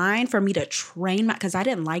my mind for me to train because I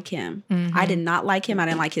didn't like him. I did not like him. I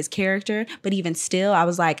didn't like his character. But even still, I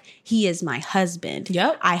was like, he is my husband.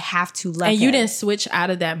 Yep. I have to love him. And you didn't switch out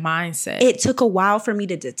of that mindset. It took a while for me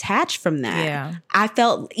to detach from that. Yeah. I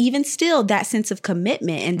felt even still that sense of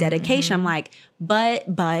commitment and dedication. I'm like, but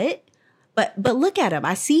look at him.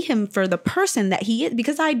 I see him for the person that he is,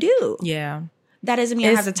 because I do. Yeah. That doesn't mean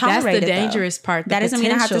I have to tolerate it. That's the dangerous part. That doesn't mean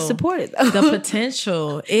I have to support it. The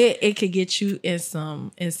potential. It could get you in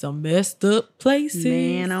some messed up places.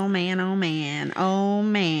 Man, oh man, oh man, oh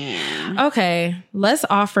man. Okay, let's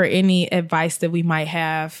offer any advice that we might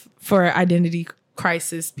have for identity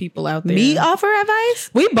crisis people out there. Me offer advice?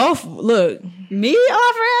 We both look. Me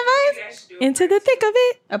offer advice? Into the thick of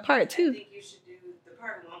it. A part I two. think you should do the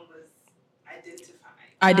part one was identifying.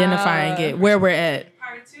 Identifying it, where we're at.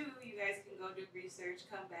 Part two, you guys can go do research,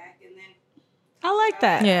 come back, and then I like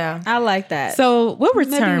that. Yeah. I like that. So we'll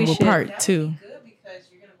Maybe return we with should. part that two. would be good because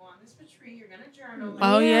you're gonna go on this retreat, you're gonna journal.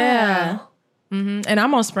 Oh Yeah. yeah. And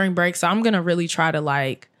I'm on spring break, so I'm gonna really try to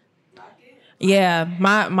like. Lock in. Yeah,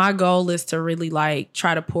 my goal is to really like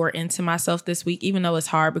try to pour into myself this week, even though it's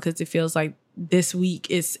hard because it feels like this week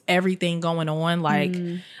is everything going on. Like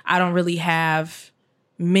I don't really have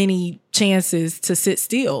many chances to sit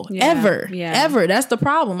still ever. That's the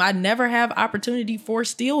problem. I never have opportunity for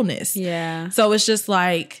stillness. Yeah. So it's just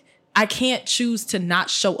like I can't choose to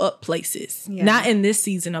not show up places. Yeah. Not in this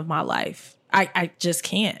season of my life. I just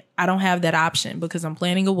can't. I don't have that option because I'm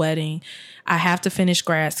planning a wedding. I have to finish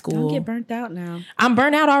grad school. Don't get burnt out now. I'm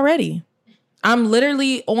burnt out already. I'm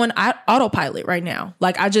literally on autopilot right now.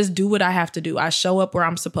 Like, I just do what I have to do. I show up where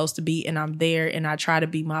I'm supposed to be and I'm there and I try to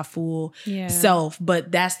be my full self.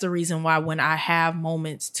 But that's the reason why when I have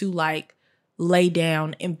moments to like lay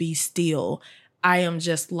down and be still, I am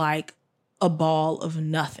just like a ball of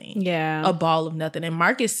nothing. Yeah. A ball of nothing. And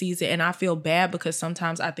Marcus sees it and I feel bad because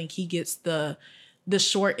sometimes I think he gets the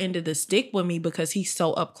short end of the stick with me because he's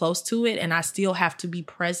so up close to it and I still have to be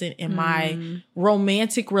present in my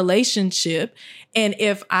romantic relationship. And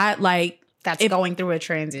if I like... That's going through a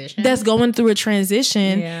transition.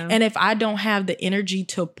 Yeah. And if I don't have the energy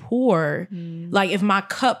to pour, like if my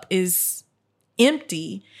cup is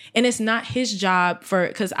empty and it's not his job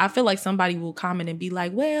because I feel like somebody will comment and be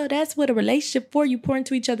like, well, that's what a relationship for, you pour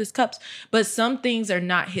into each other's cups. But some things are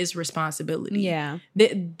not his responsibility. Yeah.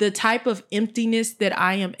 The type of emptiness that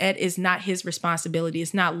I am at is not his responsibility.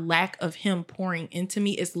 It's not lack of him pouring into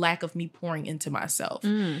me. It's lack of me pouring into myself.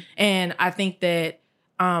 And I think that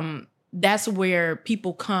that's where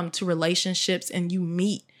people come to relationships and you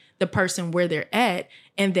meet the person where they're at,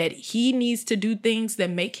 and that he needs to do things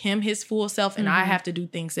that make him his full self and I have to do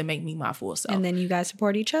things that make me my full self. And then you guys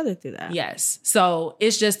support each other through that. Yes. So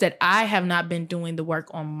it's just that I have not been doing the work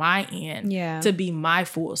on my end to be my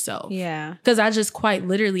full self. Yeah. Because I just quite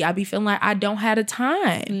literally, I be feeling like I don't have the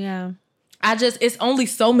time. Yeah. It's only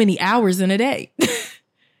so many hours in a day.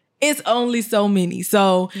 It's only so many.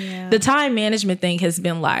 So the time management thing has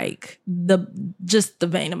been like the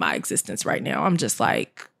vein of my existence right now. I'm just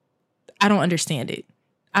like, I don't understand it.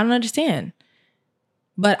 I don't understand.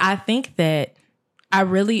 But I think that I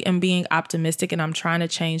really am being optimistic and I'm trying to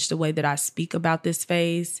change the way that I speak about this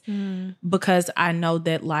phase because I know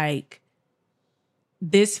that like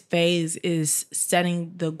this phase is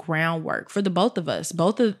setting the groundwork for the both of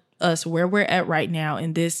us where we're at right now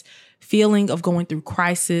in this feeling of going through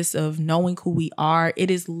crisis, of knowing who we are. It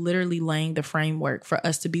is literally laying the framework for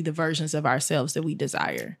us to be the versions of ourselves that we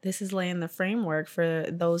desire. This is laying the framework for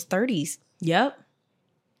those 30s. Yep.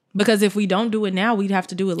 Because if we don't do it now, we'd have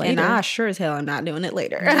to do it later. And I sure as hell am not doing it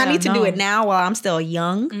later. Yeah, I need to do it now while I'm still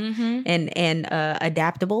young and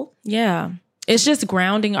adaptable. Yeah. It's just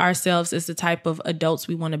grounding ourselves as the type of adults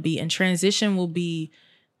we want to be. And transition will be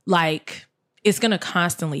like... it's going to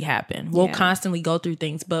constantly happen. We'll constantly go through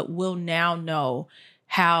things, but we'll now know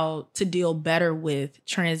how to deal better with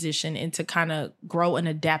transition and to kind of grow an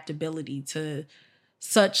adaptability to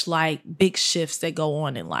such like big shifts that go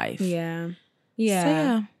on in life. Yeah.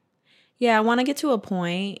 So, I want to get to a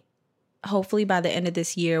point, hopefully by the end of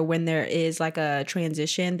this year, when there is like a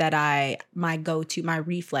transition that my go-to, my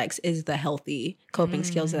reflex is the healthy coping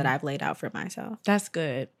skills that I've laid out for myself. That's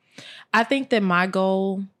good. I think that my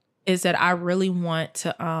goal is that I really want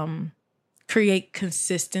to create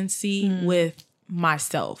consistency with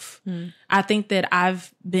myself. I think that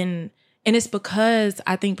I've been, and it's because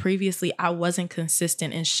I think previously I wasn't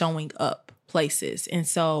consistent in showing up places. And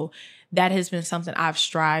so that has been something I've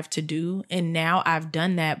strived to do. And now I've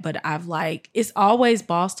done that, but I've like, it's always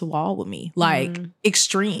balls to wall with me, like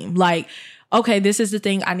extreme, like, okay, this is the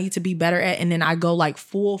thing I need to be better at. And then I go like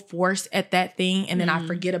full force at that thing. And then I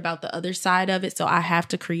forget about the other side of it. So I have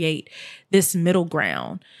to create this middle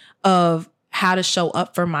ground of how to show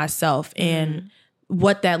up for myself and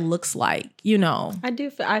what that looks like, you know.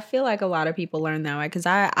 I feel like a lot of people learn that way because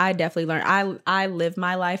I definitely learn. I live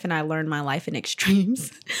my life and I learn my life in extremes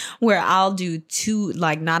where I'll do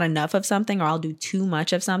not enough of something or I'll do too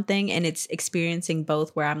much of something, and it's experiencing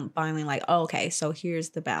both where I'm finally like, oh, okay, so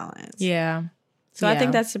here's the balance. Yeah. So I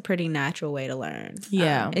think that's a pretty natural way to learn.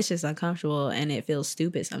 Yeah. It's just uncomfortable and it feels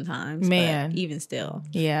stupid sometimes. Man. But even still.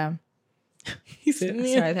 Yeah. He said,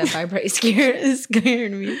 sorry, that vibrate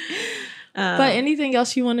scared me. But anything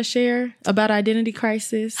else you want to share about identity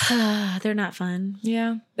crisis? They're not fun.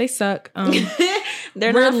 Yeah, they suck. We're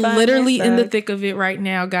not fun. Literally in the thick of it right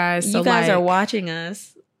now, guys. So you guys are watching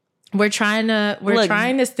us. We're trying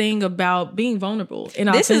this thing about being vulnerable and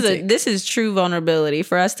authentic. This is true vulnerability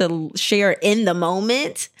for us to share in the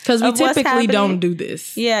moment, because we typically don't do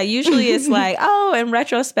this. Yeah, usually it's like, oh, in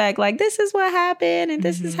retrospect, like this is what happened and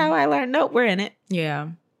this is how I learned. Nope, we're in it.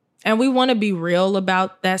 Yeah. And we want to be real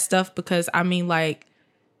about that stuff because, I mean, like,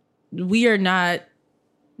 we are not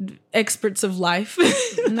experts of life.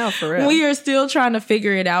 No, for real. We are still trying to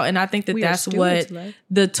figure it out. And I think that that's what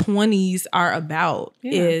the 20s are about,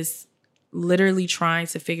 is literally trying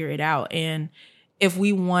to figure it out. And if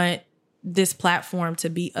we want this platform to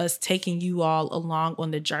be us taking you all along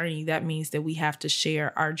on the journey, that means that we have to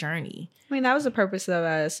share our journey. I mean, that was the purpose of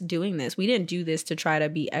us doing this. We didn't do this to try to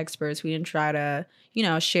be experts. We didn't try to,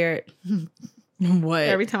 share it. What?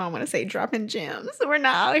 Every time I want to say dropping gems. We're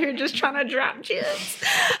not out here just trying to drop gems.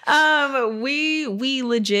 We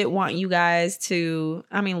legit want you guys to,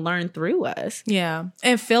 learn through us. Yeah.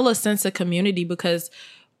 And feel a sense of community, because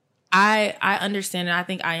I understand, and I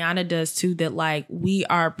think Iyanna does too, that like we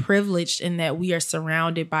are privileged in that we are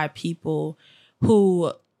surrounded by people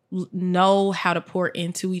who know how to pour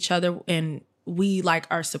into each other, and we like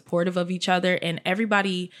are supportive of each other, and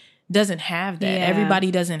everybody doesn't have that. Yeah.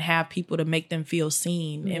 Everybody doesn't have people to make them feel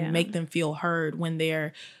seen and make them feel heard when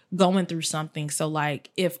they're going through something. So like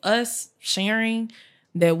if us sharing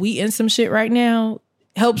that we in some shit right now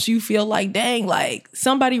helps you feel like, dang, like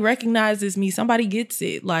somebody recognizes me, somebody gets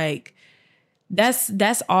it. Like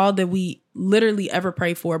that's all that we literally ever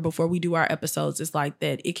pray for before we do our episodes, is like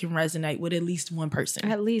that it can resonate with at least one person.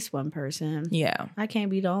 At least one person. Yeah. I can't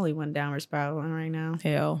be the only one downward spiraling right now.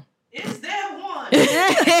 Hell. Is there one?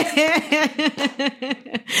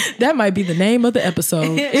 That might be the name of the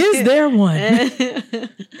episode. Is there one?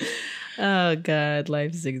 Oh God,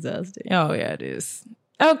 life is exhausting. Oh yeah, it is.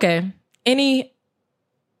 Okay. Any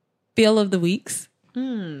feel of the weeks?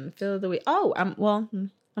 Feel of the week. Oh,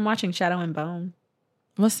 I'm watching Shadow and Bone.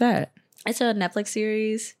 What's that? It's a Netflix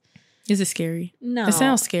series. Is it scary? No. It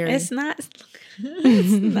sounds scary. It's not.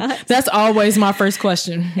 It's not. That's always my first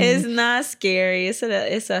question. It's not scary.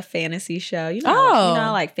 It's a fantasy show. I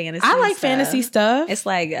like fantasy. I like stuff. fantasy stuff. It's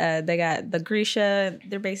like they got the Grisha.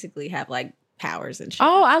 They basically have like powers and shit.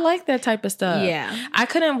 Oh, I like that type of stuff. Yeah. I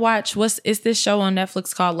couldn't watch is this show on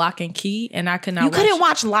Netflix called Lock and Key, and I could not. You couldn't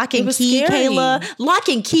watch Lock and Key, scary. Kayla. Lock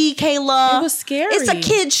and Key, Kayla. It was scary. It's a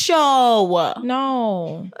kid's show.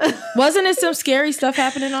 No, wasn't it some scary stuff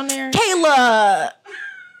happening on there? Kayla.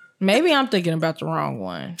 Maybe I'm thinking about the wrong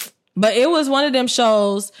one, but it was one of them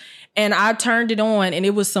shows. And I turned it on, and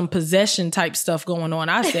it was some possession type stuff going on.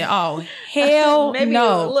 I said, "Oh hell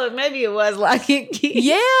no!" Maybe it was Lock and Key.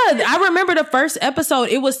 Yeah, I remember the first episode.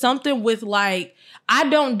 It was something with like, I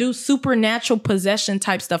don't do supernatural possession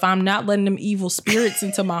type stuff. I'm not letting them evil spirits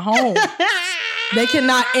into my home. They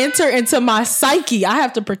cannot enter into my psyche. I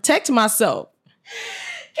have to protect myself.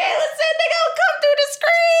 Kayla said they gonna come through the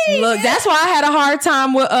screen. Look, that's why I had a hard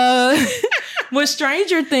time with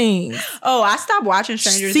Stranger Things. Oh, I stopped watching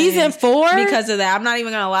Stranger Things. Season 4? Because of that. I'm not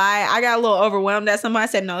even gonna lie. I got a little overwhelmed at some point. I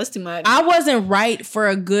said, no, it's too much. I wasn't right for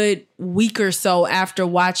a good week or so after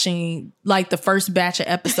watching like the first batch of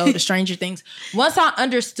episodes of Stranger Things. Once I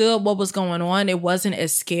understood what was going on, it wasn't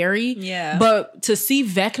as scary. Yeah. But to see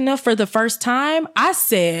Vecna for the first time, I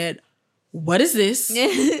said, what is this?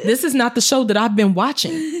 This is not the show that I've been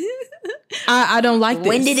watching. I don't like this.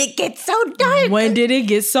 When did it get so dark? When did it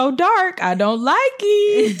get so dark? I don't like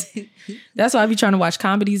it. That's why I be trying to watch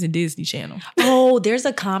comedies and Disney Channel. Oh, there's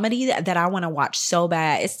a comedy that I want to watch so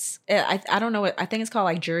bad. It's I don't know. I think it's called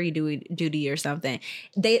like Jury Duty or something.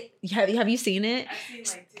 Have you seen it? I've seen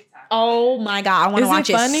like TikTok. Oh my God, I want to watch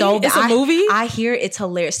it so bad. It's a movie? I hear it's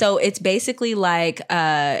hilarious. So it's basically like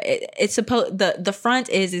it's supposed the front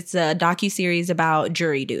is it's a docuseries about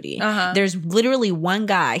jury duty. Uh-huh. There's literally one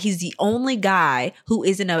guy. He's the only guy who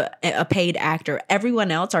isn't a paid actor. Everyone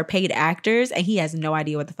else are paid actors, and he has no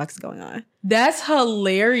idea what the fuck's going on. That's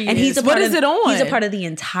hilarious. And he's what is it on? He's a part of the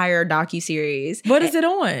entire docuseries. What is it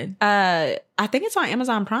on? I think it's on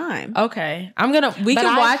Amazon Prime. Okay. We could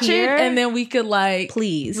watch it, and then we could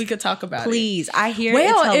please. We could talk about it. Please. I hear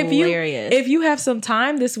it's hilarious. If you have some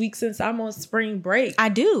time this week, since I'm on spring break. I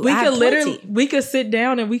do. We could sit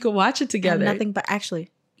down and we could watch it together. Nothing but actually.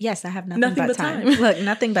 Yes, I have nothing but time. Look,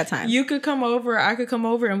 nothing but time. You could come over, I could come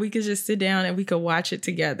over, and we could just sit down and we could watch it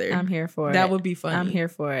together. I'm here for it. That would be fun. I'm here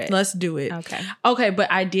for it. Let's do it. Okay,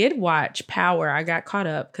 but I did watch Power. I got caught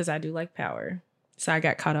up because I do like Power. So I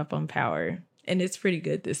got caught up on Power. And it's pretty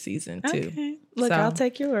good this season, too. Okay. Look, so, I'll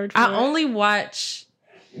take your word for it. I only watch...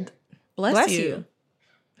 Bless you.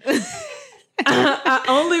 I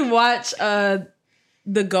only watch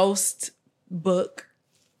the Ghost book.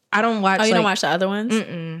 I don't watch... Oh, you don't watch the other ones?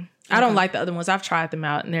 Mm-mm. I don't like the other ones. I've tried them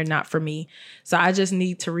out, and they're not for me. So I just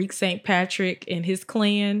need Tariq St. Patrick and his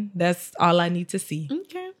clan. That's all I need to see.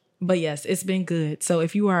 Okay. But yes, it's been good. So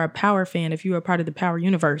if you are a Power fan, if you are a part of the Power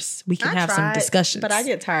universe, we can have some discussions. But I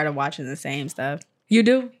get tired of watching the same stuff. You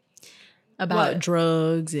do? About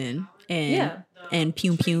drugs and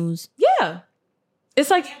pew pews. Yeah.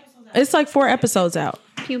 It's like 4 episodes out.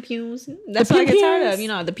 Pew pews. That's what I get tired of. You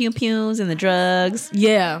know, the pew pews and the drugs.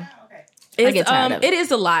 Yeah. I get tired of it. It is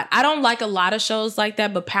a lot. I don't like a lot of shows like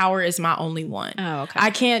that, but Power is my only one. Oh, okay. I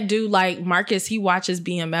can't do like Marcus. He watches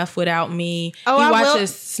BMF without me. Oh, he I will.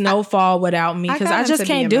 watches Snowfall without me because I just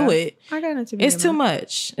can't do it. I got into BMF. It's too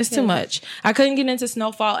much. It's too much. I couldn't get into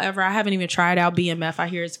Snowfall ever. I haven't even tried out BMF. I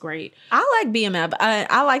hear it's great. I like BMF.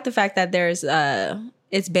 I like the fact that there's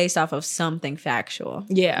it's based off of something factual.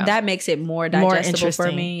 Yeah. That makes it more digestible for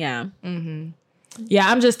interesting. me. Yeah.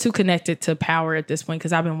 Yeah, I'm just too connected to Power at this point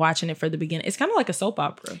because I've been watching it for the beginning. It's kind of like a soap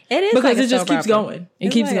opera. It is because like a it just soap keeps opera. going. It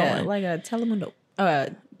It's keeps like going. like a Telemundo.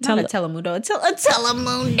 Not a Telemundo. A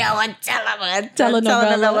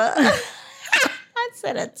telenovela. I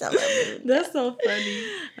said a telemundo. That's so funny.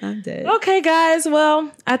 I'm dead. Okay, guys.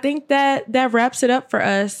 Well, I think that wraps it up for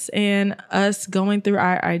us and us going through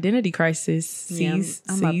our identity crisis.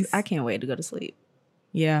 I can't wait to go to sleep.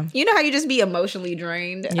 Yeah. You know how you just be emotionally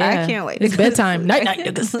drained? Yeah. I can't wait. It's bedtime. Night,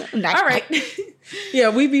 niggas. All right. Yeah,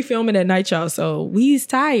 we be filming at night, y'all. So we's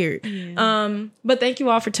tired. Yeah. But thank you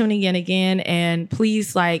all for tuning in again. And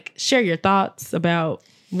please share your thoughts about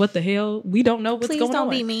what the hell. We don't know what's going on. Please don't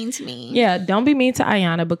be mean to me. Yeah, don't be mean to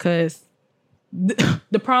Iyanna because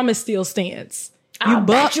the promise still stands. You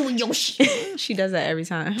buck. You in your shit. She does that every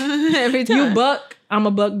time. Every time. You buck, I'm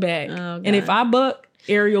a buck back. Oh, and if I buck,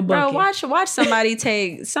 Ariel bucket. Bro, watch somebody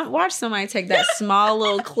take that small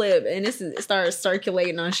little clip and it starts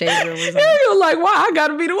circulating on Shade Room. Ariel why I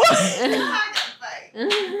gotta be the one?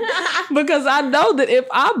 Because I know that if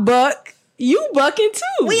I buck, you bucking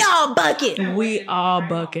too. We all bucket. We all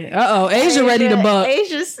bucket. Uh-oh, Asia ready to buck.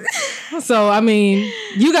 Asia's So I mean,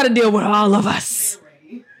 you gotta deal with all of us.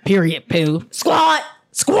 Period, poo. Squad.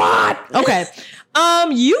 Okay.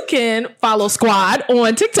 You can follow Squad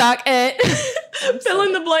on TikTok at Fill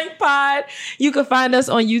in the Blank Pod. You can find us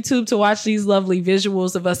on YouTube to watch these lovely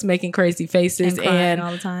visuals of us making crazy faces and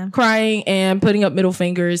all the time, crying and putting up middle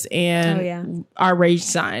fingers and our rage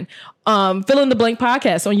sign. Fill in the Blank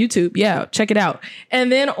Podcast on YouTube. Yeah, check it out.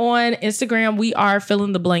 And then on Instagram, we are Fill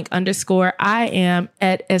in the Blank _ I am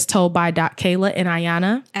at astoldby.Kayla and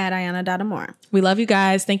Iyanna at Iyanna.Amore. We love you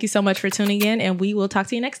guys. Thank you so much for tuning in, and we will talk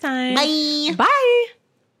to you next time. Bye. Bye.